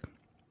pandemic,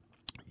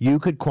 you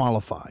could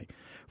qualify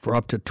for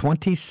up to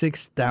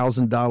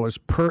 $26,000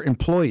 per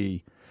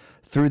employee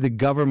through the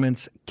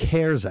government's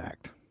CARES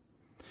Act.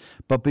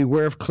 But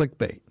beware of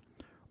clickbait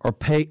or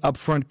pay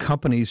upfront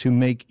companies who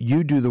make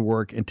you do the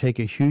work and take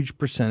a huge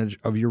percentage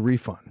of your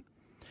refund.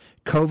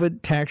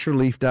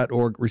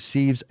 COVIDTaxRelief.org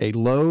receives a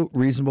low,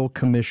 reasonable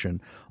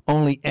commission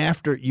only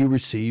after you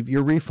receive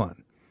your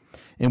refund.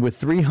 And with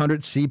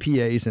 300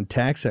 CPAs and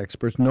tax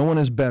experts, no one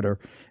is better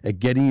at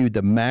getting you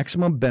the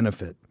maximum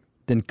benefit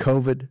than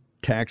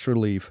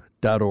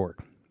COVIDTaxRelief.org.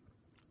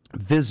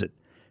 Visit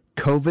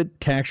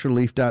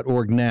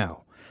COVIDTaxRelief.org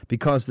now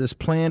because this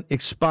plan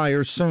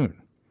expires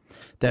soon.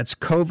 That's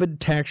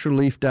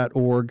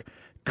COVIDTaxRelief.org,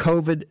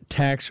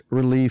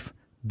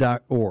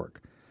 COVIDTaxRelief.org.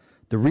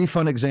 The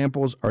refund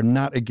examples are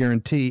not a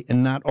guarantee,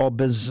 and not all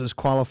businesses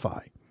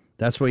qualify.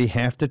 That's why you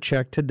have to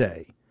check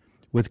today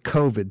with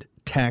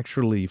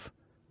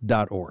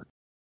COVIDTaxRelief.org.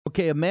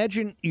 Okay,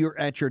 imagine you're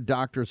at your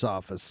doctor's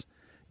office.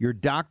 Your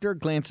doctor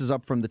glances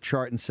up from the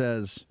chart and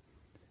says,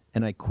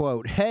 and I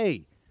quote,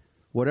 "Hey,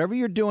 whatever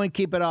you're doing,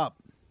 keep it up,"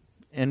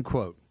 end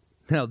quote.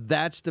 Now,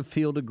 that's the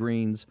Field of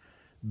Greens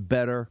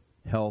Better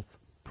Health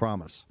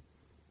Promise.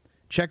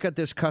 Check out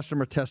this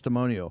customer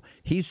testimonial.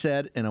 He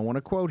said, and I want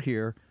to quote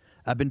here,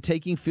 "I've been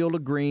taking Field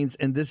of Greens,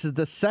 and this is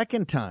the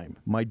second time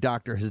my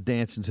doctor has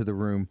danced into the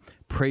room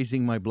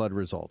praising my blood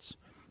results.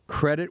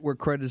 Credit where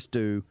credit's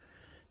due.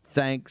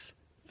 Thanks,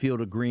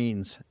 Field of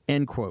Greens,"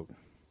 end quote.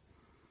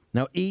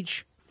 Now,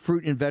 each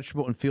fruit and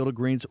vegetable in Field of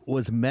Greens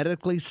was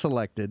medically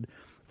selected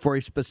for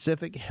a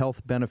specific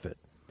health benefit.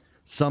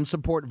 Some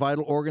support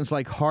vital organs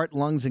like heart,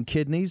 lungs, and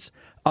kidneys.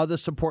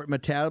 Others support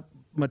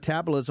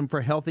metabolism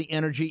for healthy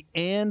energy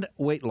and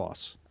weight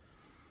loss.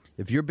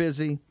 If you're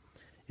busy,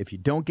 if you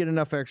don't get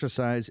enough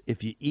exercise,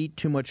 if you eat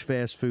too much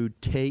fast food,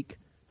 take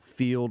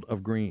Field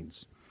of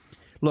Greens.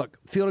 Look,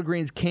 Field of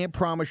Greens can't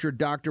promise your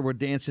doctor will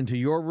dance into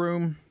your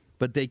room,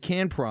 but they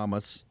can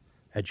promise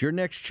at your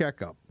next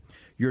checkup,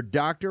 your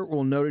doctor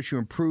will notice you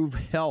improve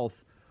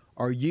health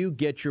or you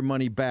get your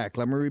money back.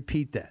 Let me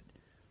repeat that.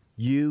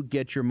 You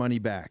get your money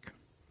back.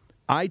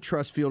 I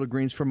trust Field of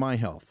Greens for my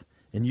health,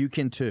 and you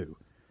can too.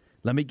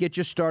 Let me get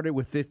you started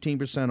with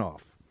 15%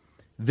 off.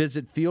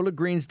 Visit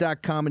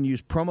fieldofgreens.com and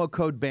use promo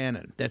code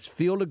Bannon. That's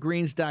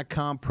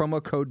fieldofgreens.com,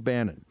 promo code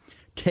Bannon.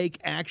 Take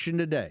action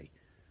today.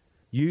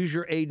 Use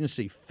your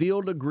agency,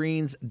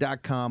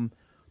 fieldofgreens.com,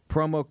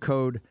 promo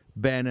code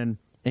Bannon,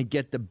 and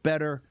get the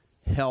Better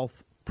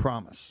Health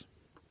Promise.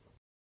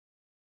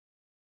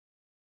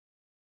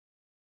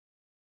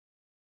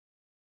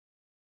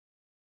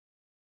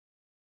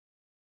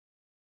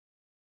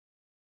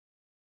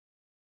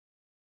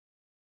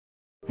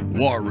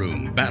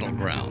 WarRoom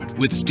Battleground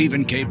with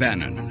Stephen K.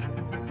 Bannon.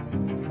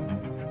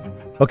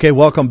 Okay,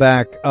 welcome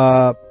back.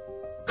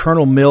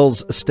 Colonel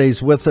Mills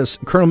stays with us.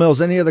 Colonel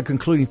Mills, any other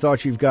concluding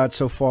thoughts you've got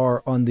so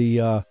far on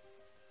the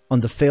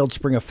failed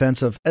spring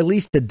offensive, at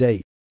least to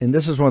date? And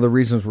this is one of the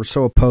reasons we're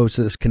so opposed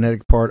to this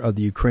kinetic part of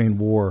the Ukraine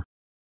war,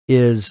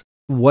 is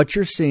what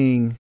you're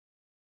seeing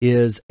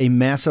is a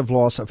massive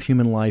loss of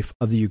human life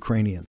of the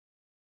Ukrainians.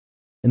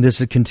 And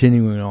this is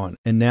continuing on.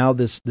 And now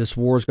this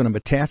war is going to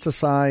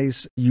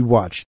metastasize. You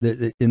watch.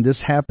 And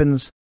this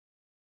happens.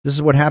 This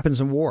is what happens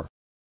in war.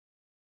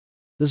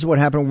 This is what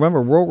happened. Remember,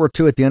 World War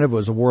II at the end of it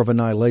was a war of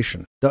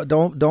annihilation.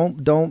 Don't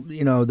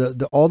you know,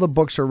 all the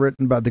books are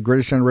written about the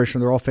greatest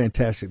generation. They're all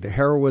fantastic. The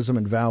heroism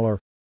and valor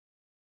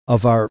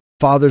of our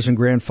fathers and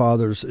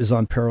grandfathers is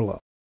unparalleled.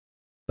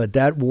 But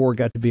that war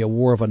got to be a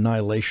war of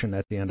annihilation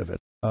at the end of it.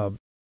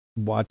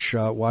 Watch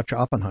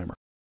Oppenheimer.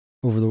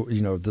 Over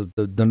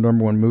the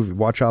number one movie.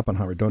 Watch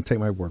Oppenheimer. Don't take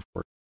my word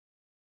for it.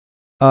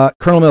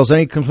 Colonel Mills,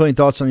 any concluding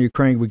thoughts on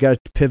Ukraine? We got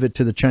to pivot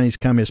to the Chinese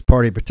Communist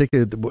Party,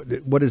 particularly,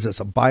 what is this,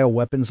 a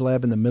bioweapons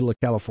lab in the middle of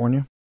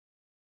California?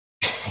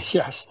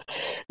 Yes.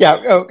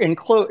 Yeah. In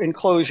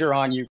closure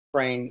on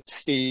Ukraine,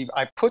 Steve,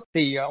 I put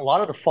a lot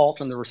of the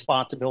fault and the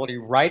responsibility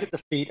right at the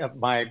feet of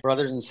my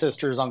brothers and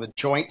sisters on the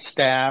Joint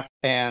Staff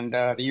and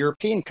the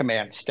European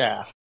Command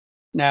staff.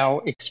 Now,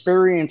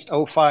 experienced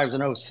 05s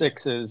and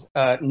 06s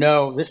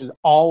know this is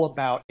all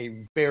about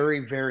a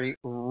very, very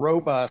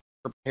robust,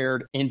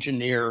 prepared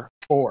engineer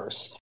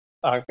force.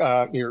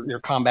 Your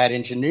combat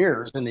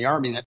engineers in the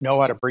Army that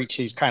know how to breach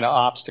these kind of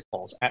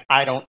obstacles. And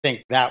I don't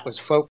think that was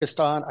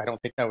focused on. I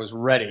don't think that was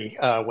ready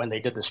when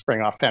they did the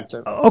spring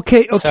offensive.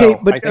 Okay,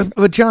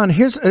 but John,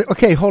 here's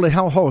hold it,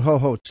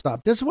 hold,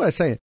 stop. This is what I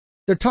say.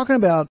 They're talking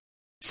about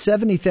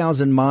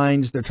 70,000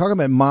 mines. They're talking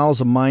about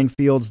miles of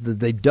minefields that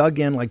they dug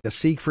in, like the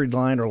Siegfried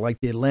Line or like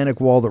the Atlantic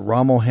Wall that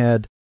Rommel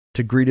had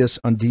to greet us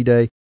on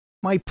D-Day.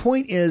 My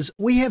point is,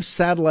 we have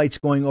satellites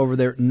going over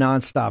there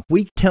nonstop.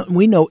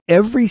 We know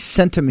every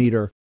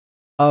centimeter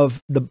of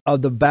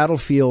the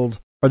battlefield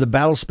or the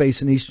battle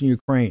space in eastern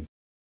Ukraine.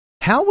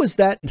 How was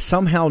that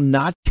somehow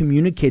not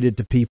communicated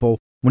to people?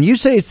 When you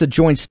say it's the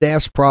Joint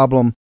Staff's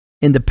problem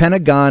in the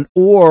Pentagon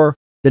or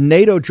the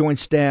NATO Joint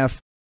Staff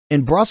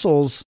in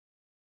Brussels,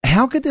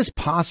 how could this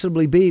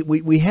possibly be?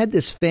 We had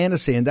this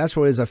fantasy, and that's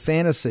what it is, a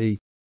fantasy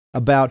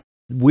about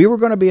we were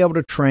going to be able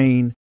to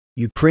train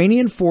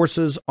Ukrainian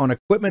forces on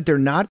equipment they're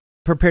not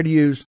prepared to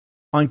use,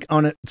 on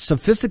a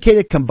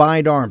sophisticated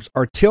combined arms,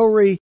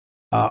 artillery,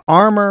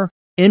 armor,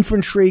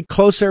 infantry,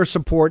 close air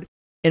support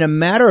in a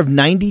matter of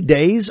 90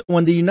 days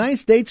when the United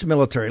States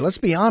military, let's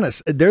be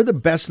honest, they're the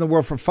best in the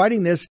world for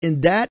fighting this,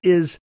 and that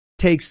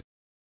takes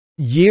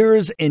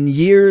years and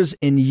years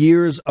and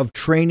years of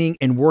training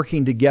and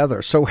working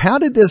together. So how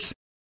did this,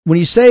 when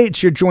you say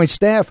it's your joint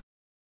staff,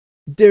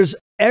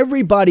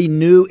 everybody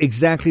knew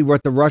exactly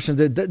what the Russians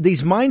did.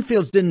 These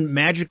minefields didn't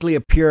magically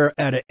appear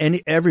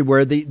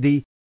everywhere.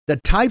 The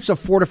types of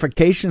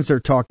fortifications they're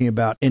talking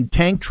about and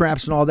tank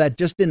traps and all that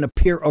just didn't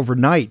appear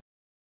overnight.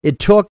 It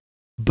took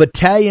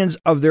battalions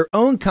of their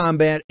own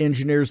combat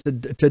engineers to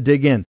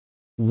dig in.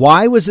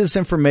 Why was this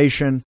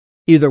information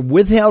either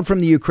withheld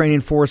from the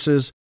Ukrainian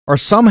forces or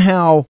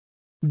somehow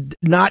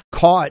not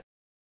caught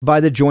by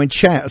the joint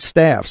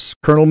staffs?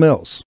 Colonel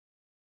Mills.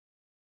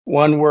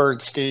 One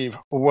word, Steve: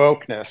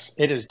 wokeness.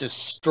 It has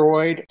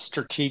destroyed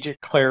strategic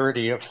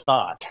clarity of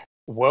thought.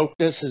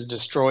 Wokeness has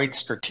destroyed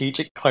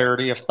strategic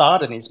clarity of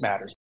thought in these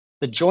matters.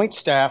 The Joint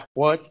Staff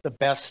was the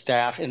best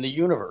staff in the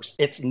universe.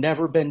 It's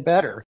never been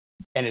better,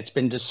 and it's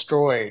been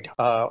destroyed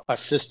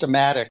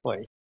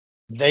systematically.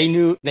 They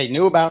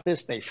knew about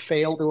this. They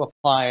failed to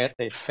apply it.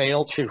 They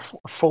failed to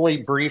fully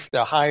brief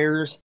the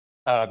hires,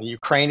 the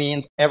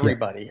Ukrainians,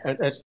 everybody.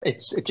 Yeah.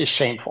 It's just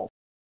shameful.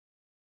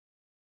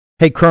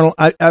 Hey, Colonel,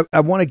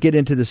 I want to get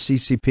into the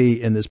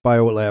CCP and this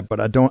biolab, but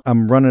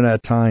I'm running out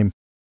of time.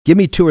 Give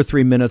me 2 or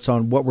 3 minutes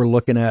on what we're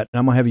looking at, and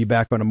I'm going to have you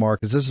back on tomorrow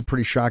because this is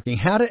pretty shocking.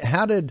 How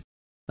did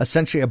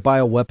essentially a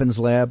bioweapons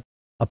lab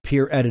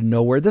appear out of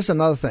nowhere? This is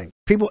another thing.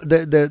 People,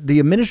 the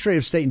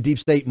administrative state and deep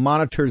state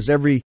monitors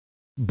every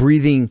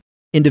breathing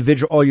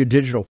individual, all your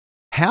digital.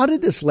 How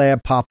did this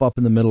lab pop up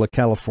in the middle of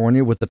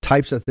California with the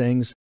types of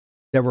things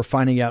that we're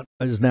finding out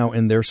is now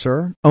in there,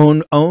 sir?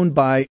 Owned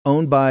by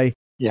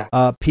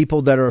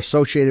people that are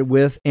associated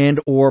with and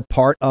or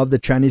part of the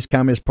Chinese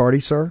Communist Party,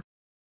 sir?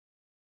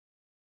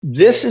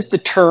 This is the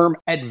term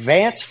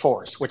advance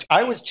force, which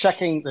I was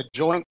checking the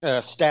Joint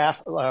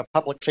Staff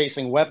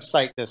public-facing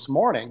website this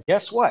morning.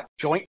 Guess what?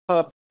 Joint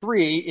Pub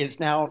 3 is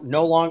now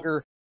no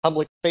longer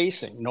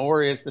public-facing,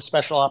 nor is the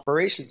Special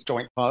Operations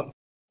Joint Pub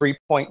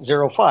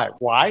 3.05.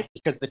 Why?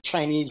 Because the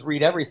Chinese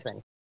read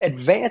everything.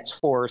 Advance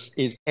force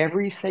is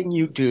everything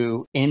you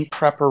do in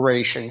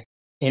preparation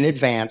in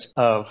advance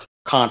of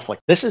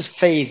conflict. This is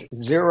phase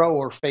 0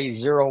 or phase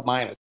 0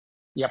 minus.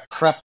 You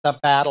prep the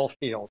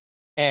battlefield.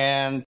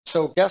 And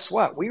so guess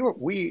what? We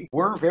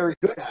were very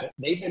good at it.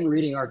 They've been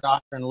reading our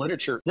doctrine and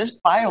literature. This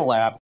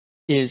biolab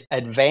is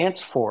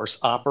advanced force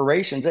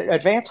operations.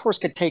 Advanced force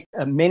could take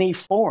many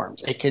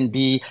forms. It can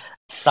be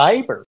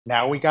cyber.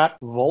 Now we got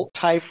Volt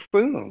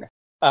Typhoon.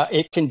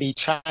 It can be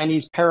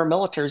Chinese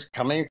paramilitaries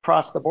coming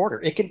across the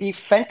border. It can be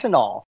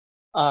fentanyl.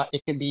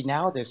 It can be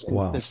now this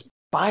biolab.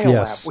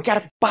 Yes. We got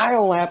a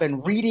biolab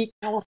in Reedy,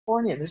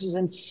 California. This is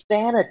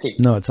insanity.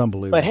 No, it's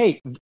unbelievable. But hey,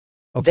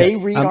 they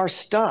read our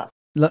stuff.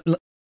 I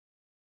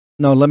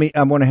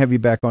want to have you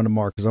back on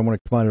tomorrow because I want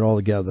to combine it all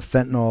together. The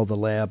fentanyl, the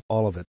lab,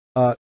 all of it.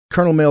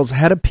 Colonel Mills,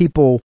 how do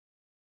people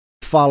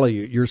follow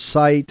you? Your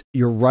site,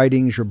 your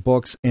writings, your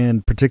books,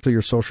 and particularly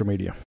your social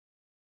media?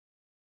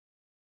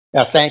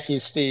 Yeah, thank you,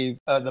 Steve.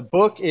 The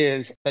book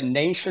is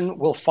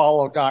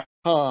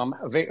thenationwillfollow.com,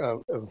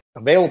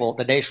 available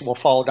at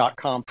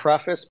thenationwillfollow.com,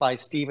 prefaced by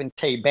Stephen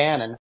K.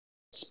 Bannon.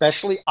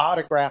 Specially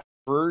autographed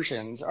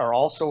versions are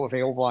also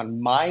available on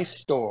my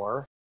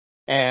store.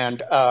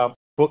 And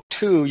book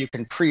 2, you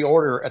can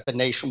pre-order at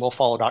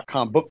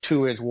thenationwillfollow.com. Book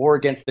 2 is War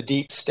Against the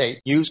Deep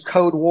State. Use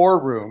code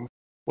WarRoom,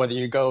 whether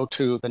you go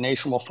to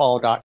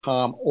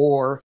thenationwillfollow.com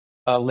or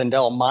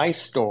Lindell My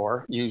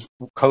Store, use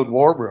code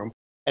WarRoom.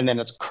 And then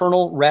it's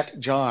Colonel Ret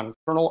John,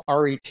 Colonel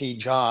R.E.T.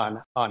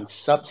 John on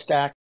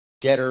Substack,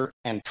 Getter,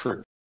 and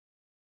Truth.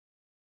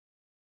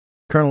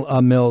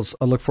 Colonel Mills,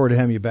 I look forward to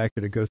having you back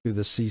here to go through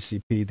the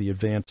CCP, the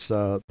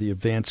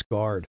advanced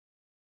guard.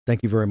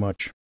 Thank you very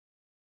much.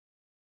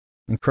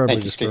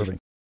 Incredibly disturbing. Steve.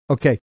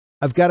 Okay,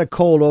 I've got a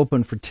cold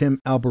open for Tim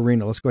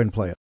Alberino. Let's go ahead and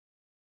play it.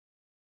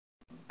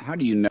 How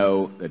do you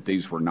know that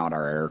these were not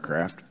our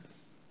aircraft?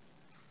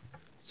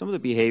 Some of the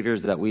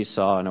behaviors that we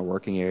saw in a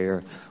working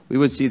area, we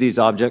would see these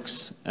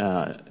objects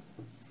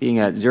being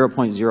at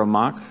 0.0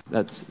 Mach,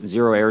 that's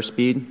 0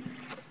 airspeed,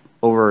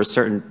 over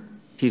certain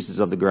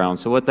pieces of the ground.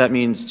 So what that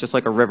means, just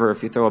like a river,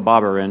 if you throw a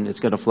bobber in, it's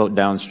going to float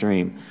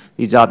downstream.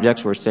 These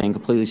objects were staying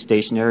completely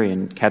stationary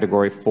in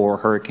Category 4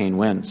 hurricane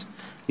winds.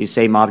 These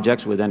same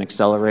objects would then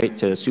accelerate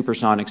to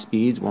supersonic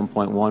speeds,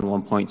 1.1,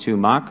 1.2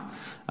 Mach,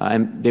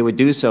 and they would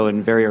do so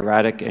in very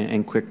erratic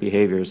and quick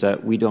behaviors that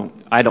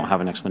I don't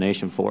have an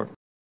explanation for.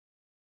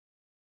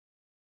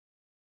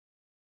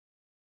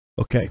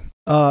 Okay.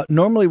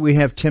 Normally we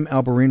have Tim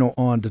Alberino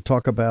on to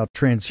talk about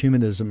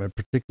transhumanism and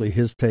particularly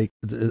his take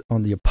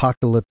on the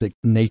apocalyptic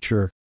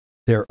nature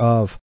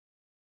thereof.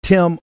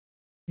 Tim,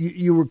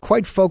 you were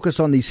quite focused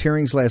on these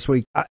hearings last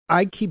week.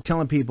 I keep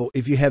telling people,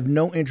 if you have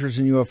no interest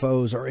in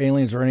UFOs or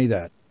aliens or any of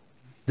that,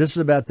 this is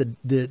about the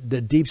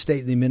deep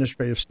state and the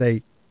administrative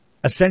state,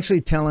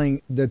 essentially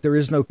telling that there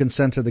is no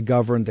consent to the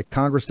governed, that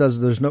Congress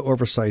there's no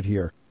oversight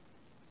here.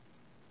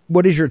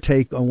 What is your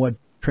take on what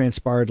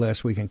transpired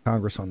last week in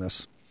Congress on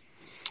this?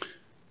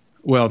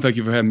 Well, thank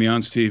you for having me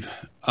on, Steve.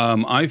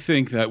 I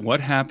think that what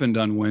happened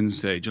on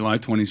Wednesday, July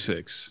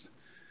 26th,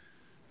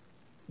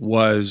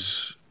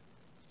 was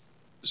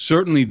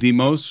certainly the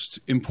most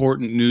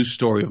important news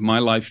story of my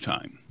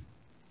lifetime,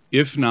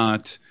 if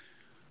not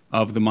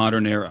of the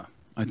modern era.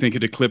 I think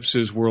it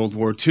eclipses World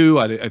War II.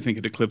 I think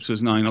it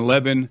eclipses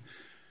 9/11,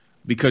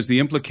 because the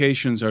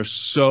implications are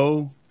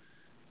so,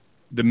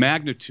 the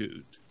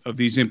magnitude of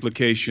these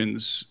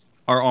implications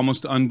are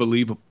almost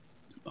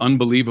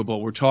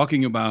unbelievable. We're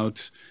talking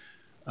about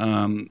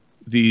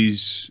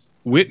these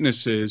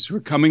witnesses who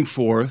are coming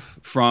forth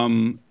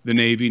from the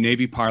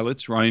Navy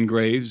pilots, Ryan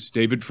Graves,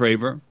 David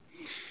Fravor,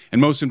 and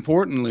most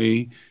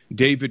importantly,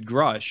 David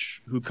Grush,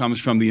 who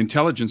comes from the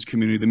intelligence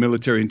community, the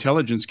military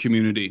intelligence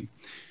community.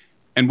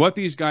 And what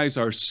these guys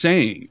are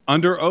saying,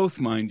 under oath,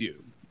 mind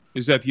you,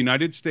 is that the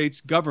United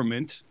States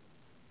government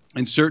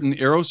and certain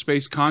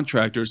aerospace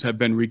contractors have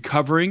been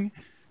recovering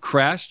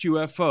crashed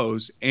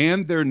UFOs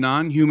and their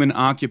non-human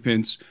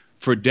occupants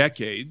for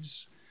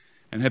decades,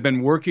 and have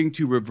been working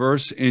to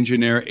reverse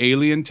engineer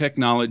alien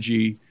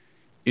technology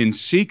in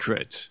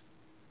secret.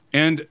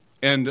 And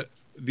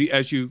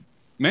as you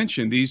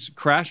mentioned, these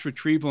crash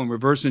retrieval and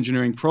reverse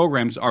engineering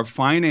programs are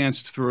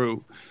financed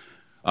through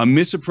a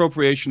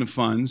misappropriation of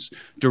funds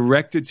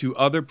directed to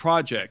other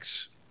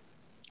projects.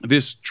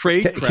 This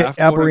trade craft...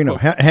 Alberino,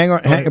 hang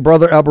on,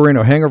 brother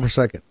Alberino, hang on for a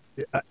second.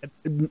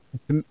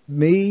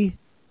 Me,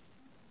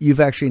 you've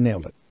actually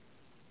nailed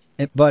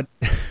it. But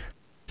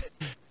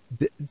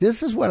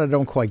this is what I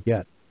don't quite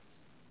get.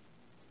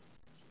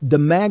 The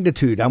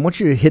magnitude, I want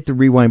you to hit the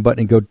rewind button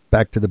and go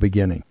back to the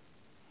beginning.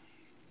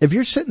 If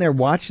you're sitting there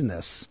watching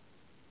this,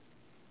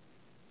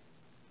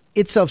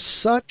 it's of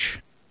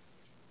such,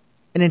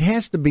 and it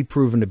has to be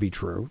proven to be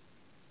true,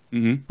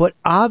 but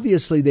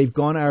obviously they've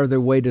gone out of their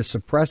way to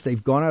suppress.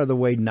 They've gone out of their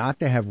way not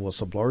to have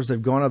whistleblowers.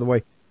 They've gone out of the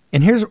way.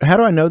 And here's, how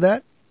do I know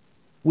that?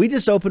 We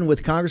just opened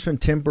with Congressman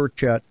Tim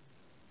Burchett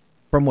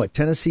from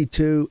Tennessee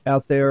 2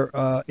 out there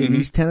in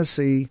East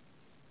Tennessee,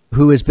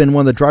 who has been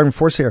one of the driving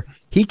force here.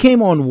 He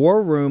came on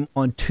War Room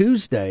on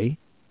Tuesday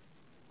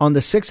on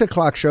the 6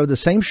 o'clock show, the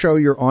same show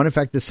you're on, in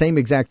fact, the same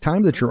exact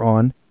time that you're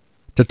on,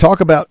 to talk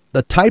about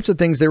the types of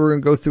things they were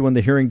going to go through in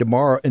the hearing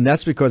tomorrow. And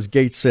that's because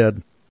Gates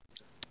said,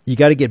 you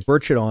got to get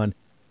Burchett on,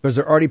 because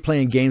they're already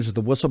playing games with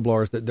the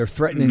whistleblowers. They're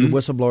threatening the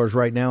whistleblowers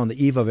right now on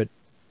the eve of it.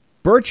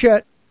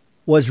 Burchett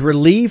was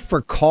relieved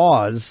for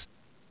cause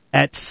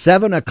at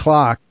 7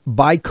 o'clock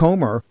by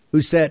Comer,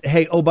 who said,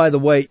 hey, oh, by the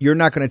way, you're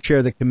not going to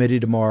chair the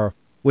committee tomorrow,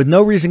 with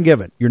no reason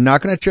given. You're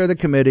not going to chair the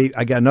committee.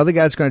 I got another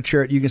guy that's going to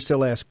chair it. You can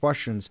still ask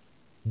questions.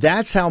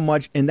 That's how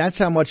much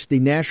the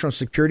national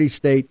security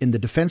state and the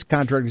defense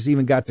contractors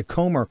even got to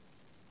Comer,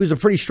 who's a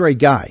pretty straight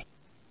guy.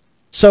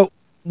 So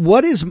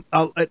what is,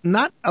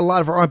 not a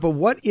lot of our, but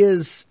what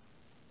is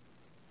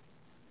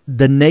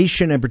the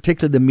nation and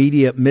particularly the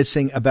media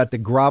missing about the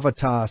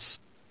gravitas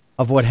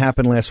of what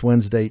happened last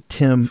Wednesday?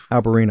 Tim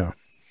Alberino.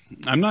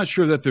 I'm not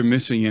sure that they're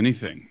missing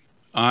anything.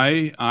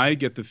 I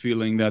get the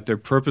feeling that they're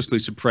purposely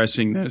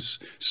suppressing this.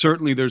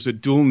 Certainly there's a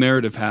dual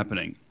narrative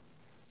happening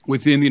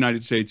within the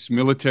United States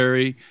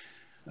military,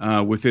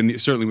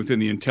 certainly within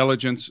the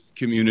intelligence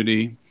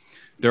community.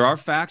 There are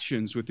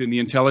factions within the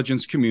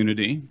intelligence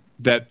community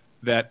that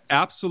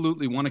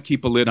absolutely want to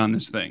keep a lid on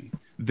this thing.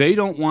 They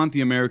don't want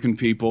the American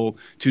people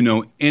to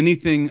know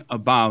anything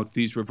about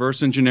these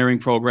reverse engineering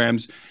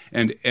programs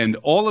and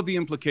all of the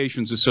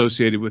implications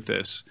associated with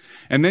this.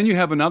 And then you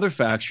have another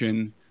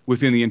faction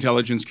within the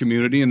intelligence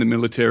community and the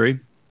military,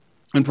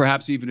 and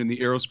perhaps even in the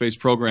aerospace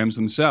programs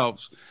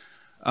themselves,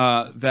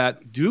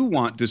 that do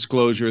want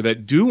disclosure,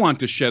 that do want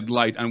to shed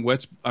light on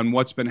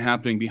what's been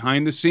happening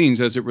behind the scenes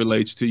as it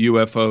relates to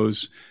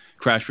UFOs,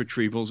 crash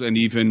retrievals, and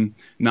even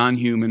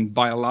non-human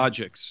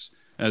biologics,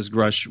 as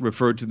Grush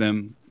referred to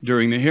them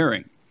during the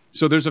hearing.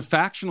 So there's a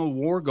factional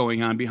war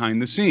going on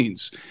behind the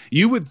scenes.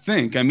 You would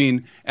think, I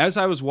mean, as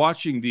I was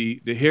watching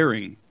the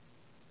hearing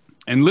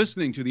and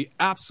listening to the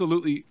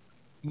absolutely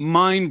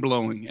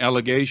mind-blowing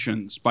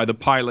allegations by the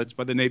pilots,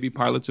 by the Navy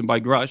pilots, and by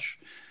Grush,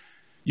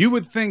 you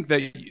would think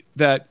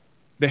that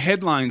the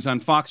headlines on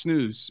Fox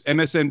News,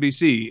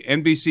 MSNBC,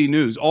 NBC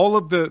News, all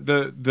of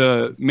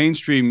the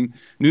mainstream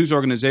news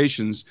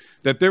organizations,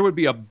 that there would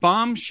be a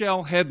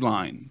bombshell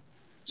headline,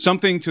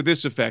 something to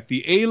this effect: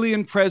 the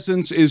alien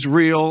presence is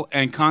real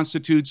and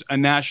constitutes a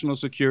national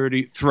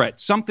security threat,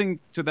 something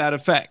to that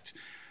effect.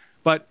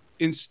 But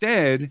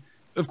instead,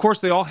 of course,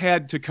 they all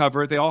had to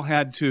cover it. They all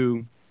had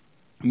to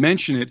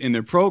mention it in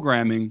their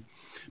programming,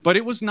 but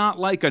it was not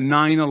like a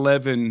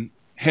 9/11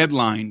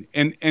 headline.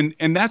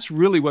 And that's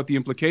really what the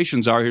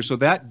implications are here. So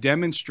that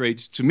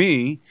demonstrates to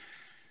me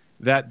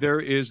that there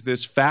is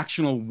this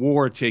factional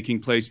war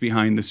taking place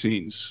behind the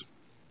scenes.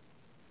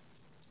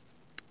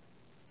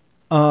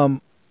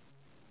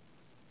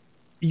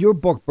 Your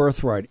book,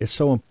 Birthright, is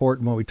so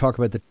important when we talk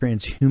about the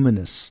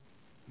transhumanist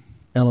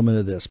element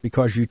of this,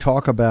 because you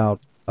talk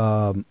about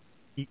it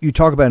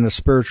in a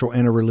spiritual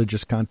and a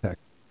religious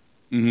context.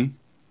 Mm-hmm.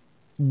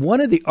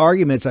 One of the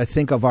arguments, I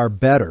think, of our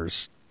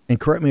betters, and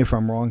correct me if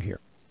I'm wrong here,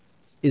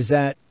 is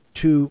that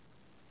to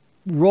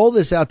roll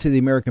this out to the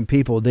American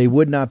people, they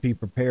would not be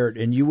prepared,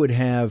 and you would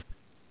have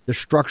the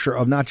structure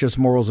of not just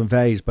morals and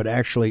values, but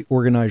actually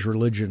organized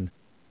religion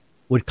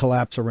would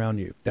collapse around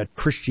you, that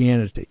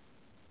Christianity,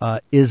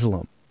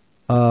 Islam,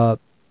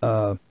 the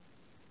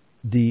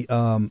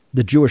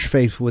Jewish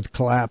faith would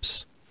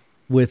collapse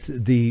with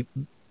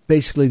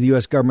basically the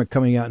U.S. government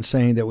coming out and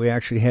saying that we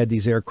actually had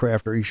these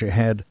aircraft or actually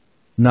had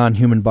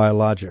non-human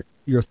biologic.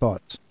 Your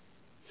thoughts?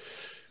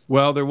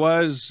 Well, there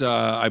was,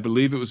 I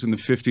believe it was in the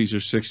 50s or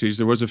 60s,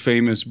 there was a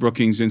famous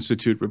Brookings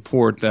Institute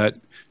report that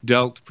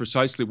dealt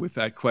precisely with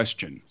that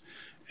question.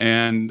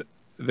 And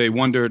they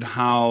wondered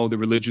how the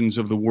religions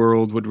of the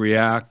world would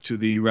react to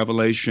the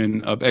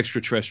revelation of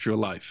extraterrestrial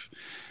life.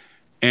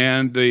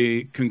 And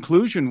the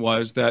conclusion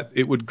was that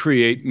it would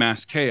create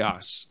mass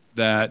chaos,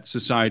 that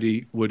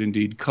society would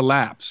indeed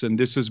collapse. And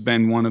this has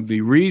been one of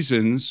the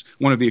reasons,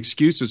 one of the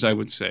excuses, I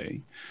would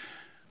say,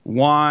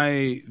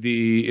 why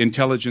the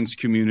intelligence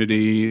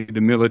community,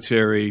 the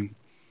military,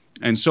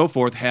 and so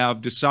forth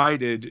have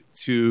decided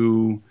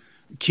to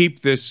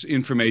keep this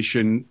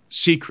information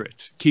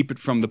secret, keep it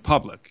from the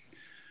public.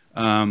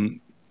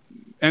 And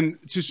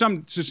to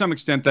some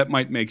extent, that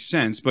might make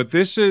sense. But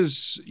this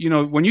is,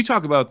 when you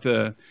talk about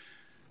the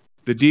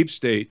deep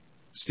state,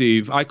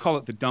 Steve, I call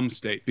it the dumb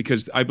state,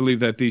 because I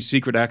believe that these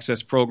secret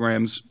access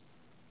programs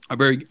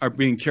are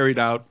being carried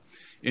out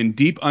in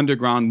deep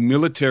underground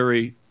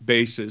military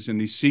bases, in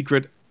these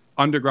secret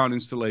underground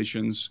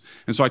installations.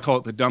 And so I call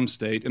it the dumb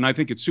state. And I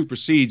think it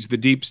supersedes the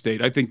deep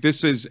state. I think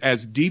this is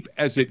as deep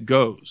as it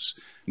goes,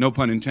 no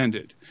pun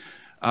intended.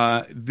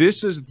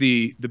 This is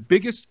the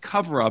biggest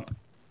cover-up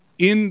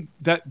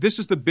this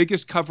is the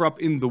biggest cover-up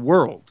in the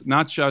world,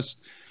 not just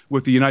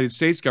with the United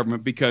States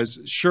government, because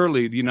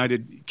surely the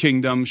United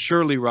Kingdom,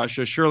 surely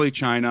Russia, surely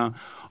China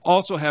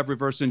also have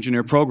reverse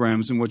engineer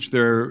programs in which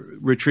they're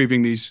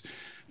retrieving these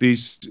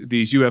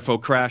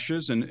UFO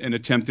crashes and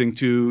attempting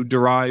to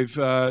derive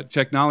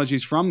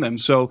technologies from them.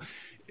 So,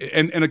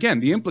 and again,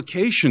 the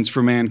implications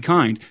for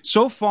mankind.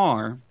 So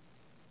far,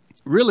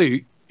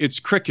 really, it's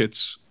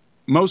crickets.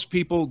 Most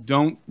people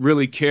don't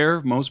really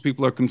care. Most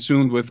people are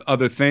consumed with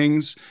other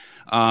things.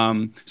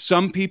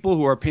 Some people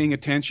who are paying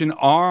attention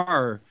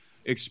are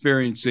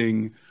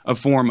experiencing a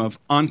form of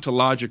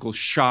ontological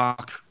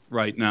shock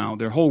right now.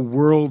 Their whole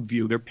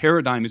worldview, their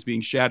paradigm is being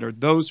shattered.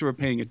 Those who are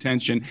paying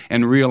attention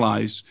and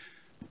realize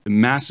the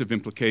massive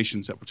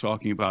implications that we're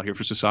talking about here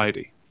for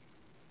society.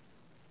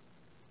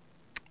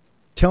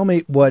 Tell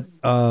me what,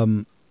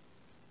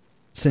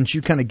 since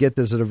you kind of get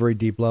this at a very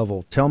deep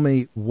level, tell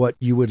me what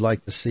you would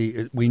like to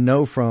see. We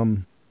know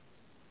from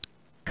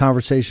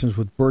conversations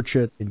with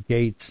Burchett and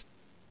Gates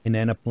and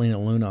Anna Polina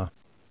Luna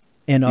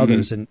and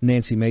others, and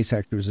Nancy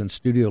Masak, who was in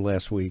studio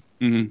last week,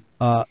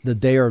 that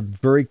they are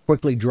very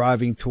quickly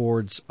driving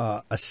towards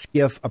a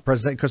skiff, a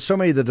president, because so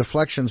many of the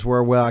deflections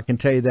were, well, I can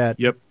tell you that,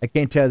 I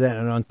can't tell you that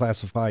in an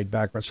unclassified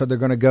background. So they're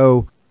going to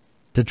go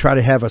to try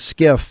to have a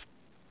skiff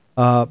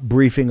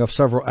briefing of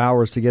several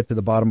hours to get to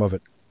the bottom of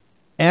it.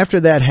 After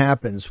that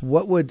happens,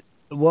 what would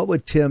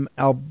Tim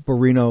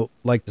Alberino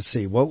like to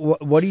see?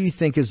 What do you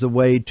think is the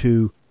way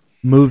to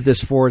move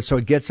this forward so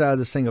it gets out of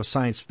this thing of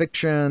science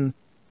fiction,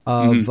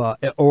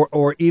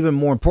 or even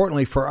more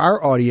importantly for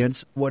our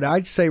audience? What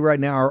I'd say right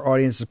now, our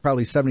audience is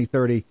probably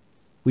 70-30.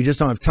 We just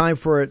don't have time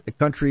for it. The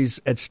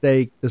country's at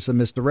stake. This is a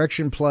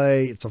misdirection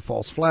play. It's a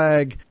false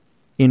flag.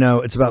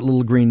 It's about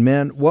little green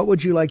men. What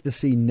would you like to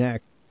see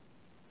next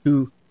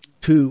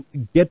to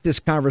get this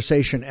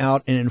conversation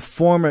out and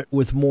inform it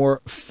with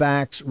more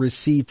facts,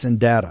 receipts, and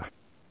data?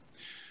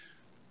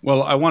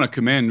 Well, I want to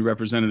commend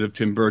Representative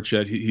Tim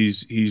Burchett.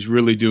 He's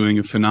really doing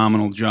a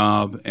phenomenal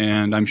job,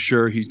 and I'm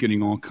sure he's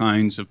getting all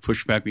kinds of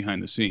pushback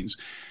behind the scenes.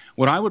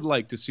 What I would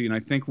like to see, and I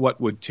think what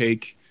would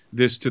take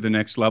this to the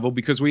next level,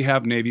 because we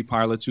have Navy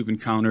pilots who've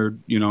encountered,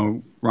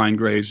 Ryan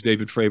Graves,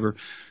 David Fravor,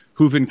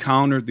 who've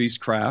encountered these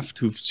craft,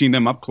 who've seen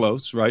them up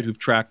close, right, who've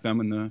tracked them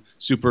in the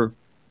Super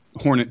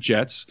Hornet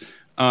jets.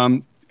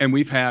 And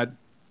we've had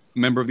a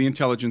member of the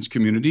intelligence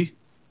community,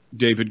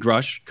 David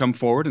Grush, come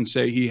forward and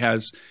say he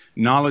has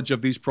knowledge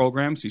of these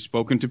programs. He's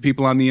spoken to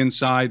people on the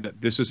inside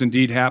that this is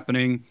indeed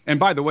happening. And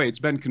by the way, it's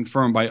been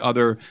confirmed by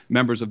other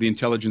members of the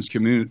intelligence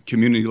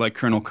community like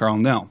Colonel Carl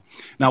Nell.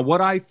 Now,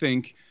 what I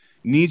think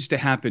needs to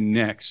happen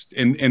next,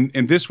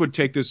 and this would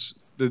take this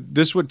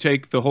would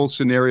take the whole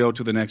scenario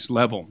to the next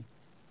level,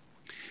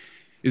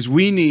 is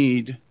we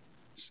need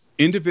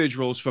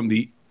individuals from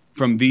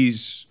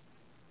these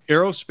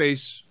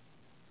aerospace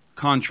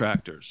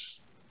contractors,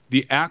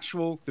 the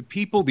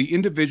people, the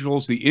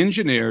individuals, the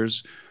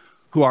engineers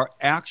who are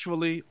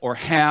actually or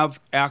have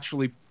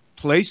actually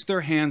placed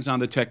their hands on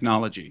the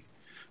technology,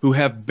 who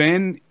have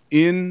been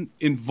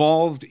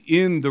involved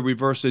in the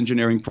reverse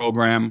engineering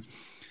program,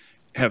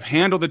 have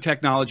handled the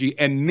technology,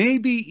 and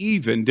maybe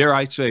even, dare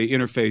I say,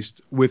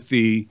 interfaced with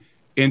the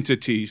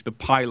entities, the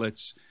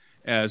pilots,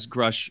 as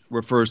Grush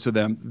refers to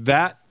them.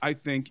 That, I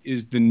think,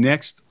 is the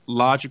next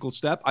logical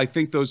step. I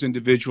think those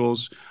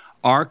individuals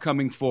are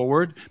coming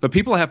forward, but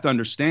people have to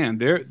understand,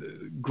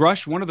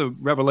 Grush, one of the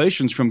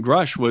revelations from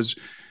Grush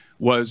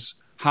was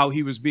how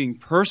he was being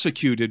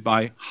persecuted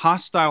by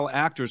hostile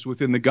actors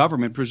within the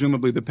government,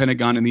 presumably the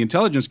Pentagon and the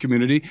intelligence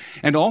community,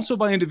 and also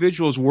by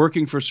individuals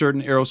working for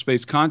certain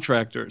aerospace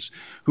contractors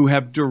who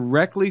have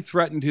directly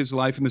threatened his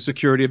life and the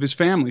security of his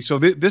family. So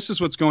this is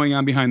what's going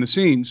on behind the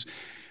scenes.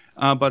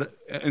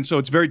 And so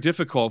it's very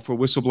difficult for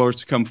whistleblowers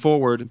to come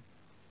forward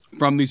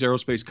from these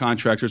aerospace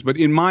contractors. But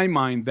in my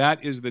mind,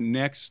 that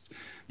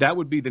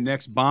would be the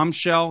next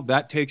bombshell.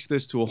 That takes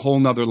this to a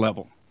whole nother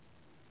level.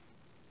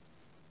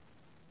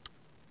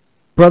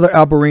 Brother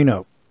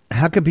Alberino,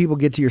 how can people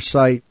get to your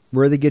site,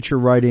 where they get your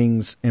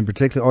writings, and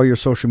particularly all your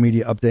social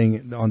media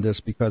updating on this?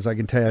 Because I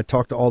can tell you, I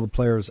talked to all the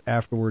players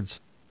afterwards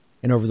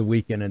and over the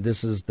weekend, and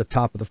this is the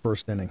top of the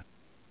first inning.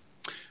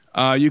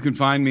 You can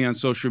find me on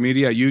social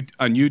media,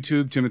 on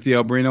YouTube, Timothy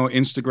Alberino,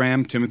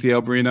 Instagram, Timothy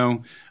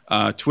Alberino,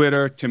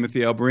 Twitter,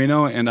 Timothy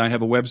Alberino, and I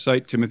have a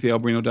website,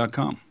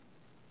 timothyalberino.com.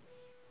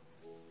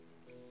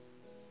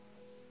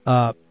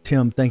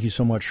 Tim, thank you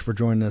so much for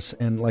joining us.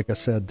 And like I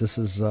said, this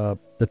is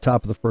the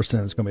top of the first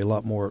inning. There's going to be a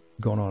lot more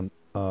going on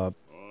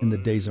in the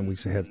days and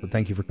weeks ahead. So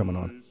thank you for coming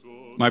on.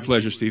 My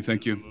pleasure, Steve.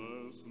 Thank you.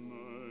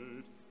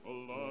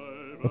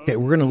 Okay,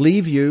 we're going to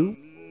leave you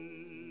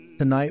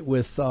tonight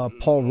with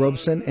Paul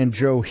Robeson and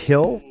Joe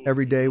Hill.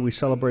 Every day we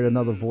celebrate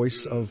another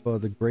voice of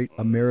the great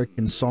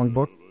American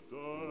songbook.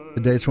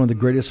 Today it's one of the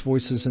greatest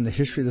voices in the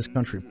history of this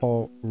country,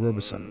 Paul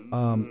Robeson.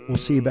 We'll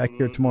see you back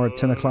here tomorrow at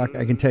 10 o'clock.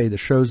 I can tell you the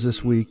shows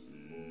this week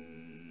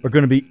are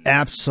going to be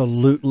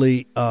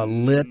absolutely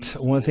lit.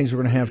 One of the things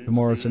we're going to have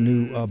tomorrow is a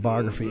new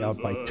biography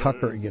out by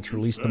Tucker. It gets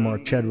released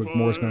tomorrow. Chadwick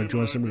Moore is going to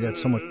join us, and we got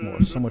so much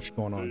more, so much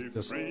going on. It's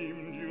just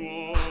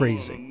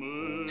crazy.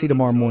 See you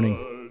tomorrow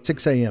morning,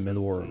 6 a.m. in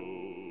the War Room.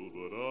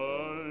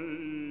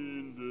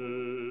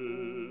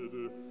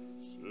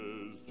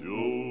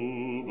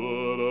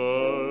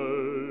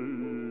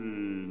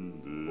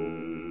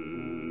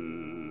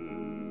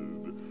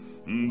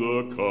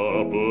 The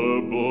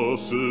copper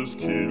bosses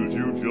killed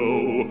you,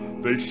 Joe.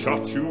 They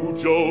shot you,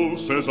 Joe,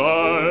 says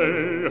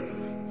I.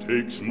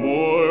 Takes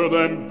more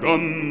than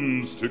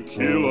guns to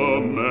kill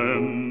a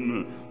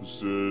man,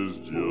 says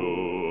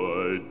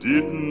Joe. I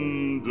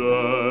didn't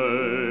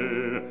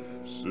die,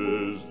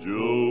 says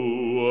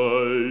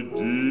Joe. I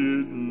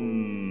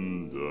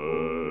didn't die.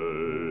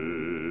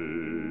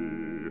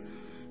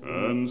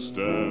 And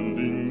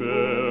standing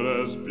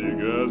there as big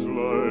as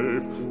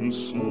life, and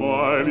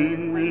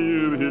smiling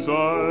with his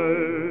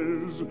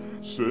eyes,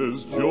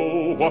 says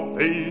Joe, what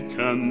they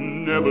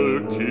can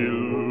never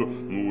kill,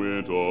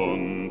 went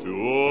on to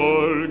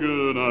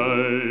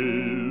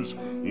organize,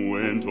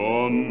 went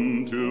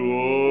on to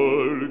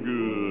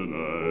organize.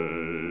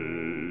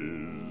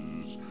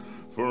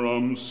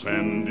 From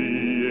San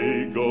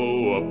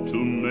Diego up to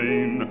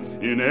Maine,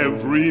 in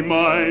every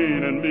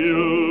mine and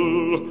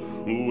mill,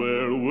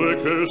 where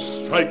workers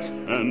strike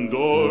and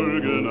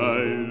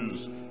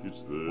organize,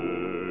 it's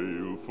there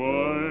you'll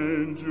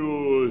find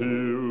your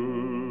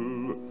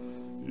hill.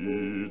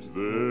 It's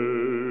there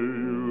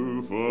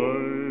you'll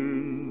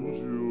find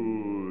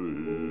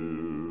your hill.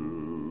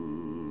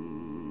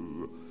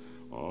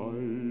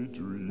 I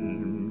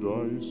dreamed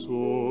I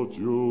saw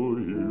Joe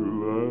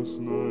Hill last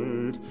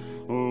night,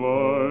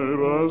 alive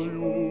as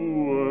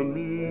you and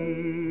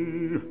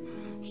me.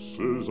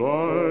 Says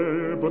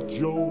I, but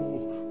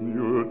Joe,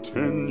 you're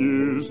 10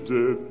 years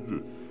dead.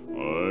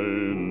 I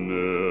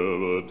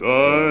never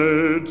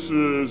died,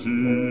 says he. I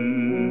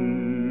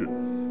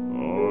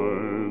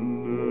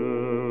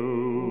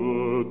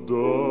never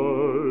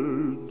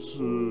died,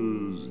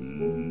 says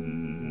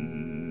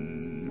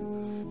he.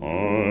 I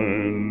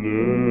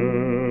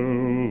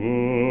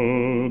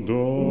never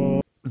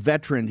died.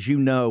 Veterans, you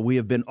know we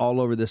have been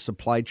all over this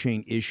supply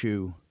chain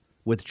issue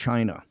with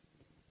China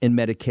and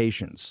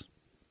medications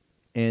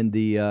and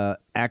the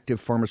active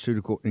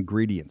pharmaceutical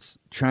ingredients.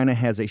 China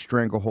has a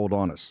stranglehold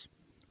on us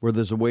where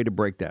there's a way to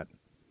break that.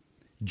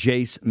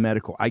 Jace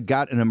Medical. I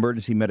got an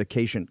emergency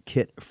medication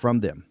kit from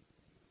them.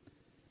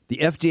 The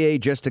FDA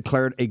just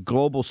declared a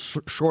global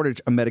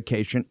shortage of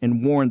medication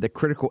and warned that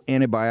critical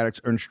antibiotics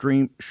are in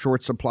extreme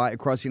short supply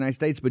across the United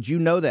States. But you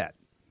know that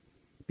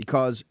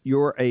because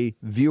you're a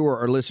viewer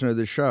or listener of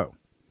the show.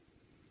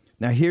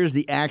 Now, here's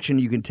the action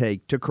you can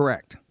take to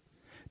correct.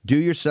 Do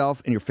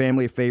yourself and your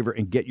family a favor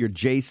and get your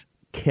Jace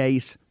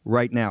case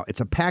right now. It's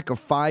a pack of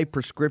 5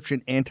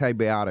 prescription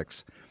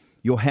antibiotics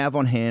you'll have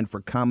on hand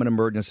for common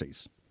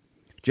emergencies.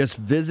 Just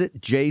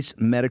visit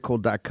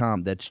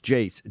jacemedical.com. That's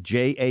Jace,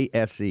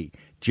 J-A-S-E,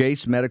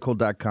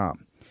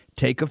 jacemedical.com.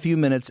 Take a few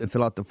minutes and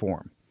fill out the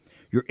form.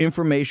 Your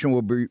information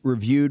will be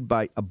reviewed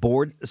by a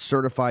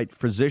board-certified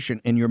physician,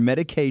 and your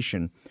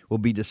medication will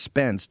be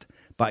dispensed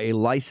by a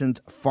licensed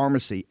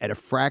pharmacy at a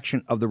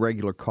fraction of the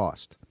regular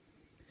cost.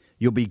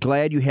 You'll be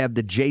glad you have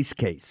the Jace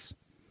case.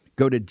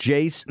 Go to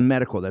Jace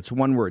Medical, that's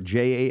one word,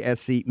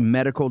 J-A-S-E,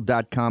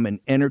 medical.com, and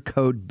enter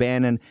code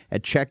Bannon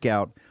at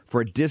checkout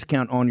for a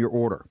discount on your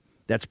order.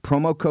 That's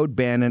promo code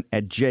Bannon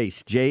at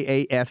Jace,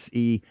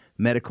 J-A-S-E,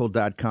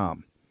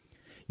 medical.com.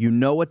 You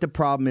know what the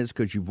problem is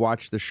because you've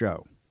watched the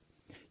show.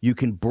 You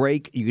can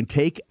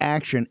take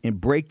action and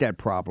break that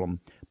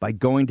problem by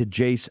going to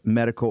Jace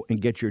Medical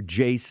and get your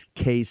Jace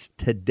case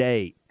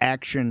today.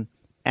 Action,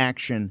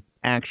 action,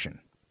 action.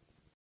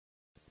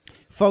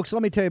 Folks,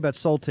 let me tell you about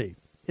Solti.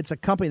 It's a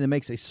company that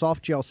makes a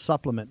soft gel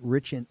supplement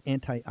rich in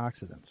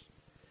antioxidants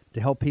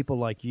to help people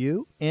like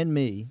you and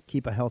me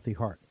keep a healthy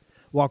heart.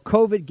 While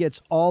COVID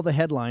gets all the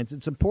headlines,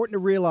 it's important to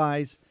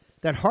realize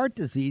that heart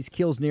disease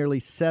kills nearly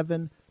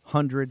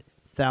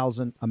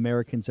 700,000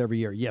 Americans every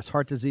year. Yes,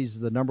 heart disease is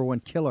the number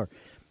one killer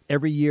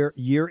every year,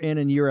 year in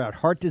and year out.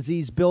 Heart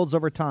disease builds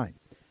over time.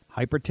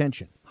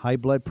 Hypertension, high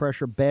blood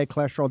pressure, bad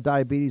cholesterol,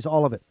 diabetes,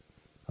 all of it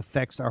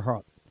affects our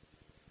heart.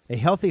 A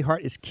healthy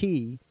heart is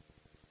key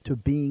to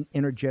being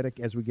energetic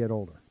as we get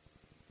older.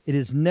 It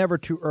is never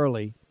too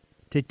early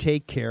to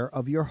take care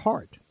of your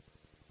heart.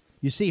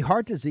 You see,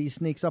 heart disease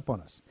sneaks up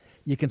on us.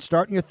 You can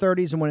start in your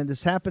 30s, and when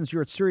this happens,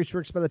 you're at serious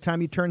risk by the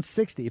time you turn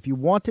 60. If you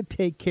want to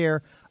take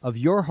care of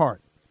your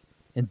heart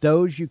and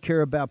those you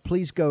care about,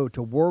 please go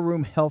to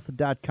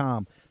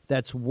warroomhealth.com.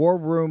 That's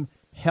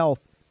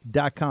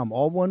warroomhealth.com.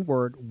 All one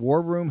word,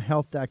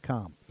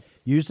 warroomhealth.com.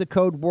 Use the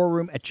code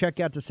WARROOM at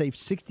checkout to save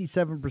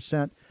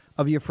 67%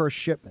 of your first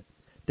shipment.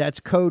 That's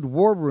code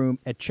WARROOM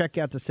at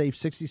checkout to save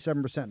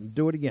 67%. And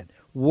do it again.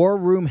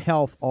 WarRoom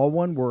Health, all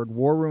one word,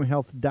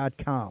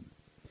 warroomhealth.com.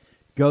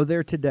 Go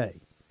there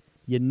today.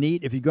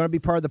 If you're going to be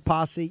part of the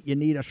posse, you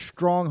need a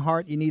strong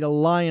heart. You need a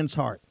lion's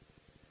heart.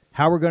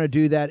 How we're going to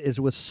do that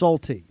is with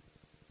Solti.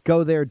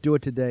 Go there, do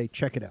it today.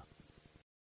 Check it out.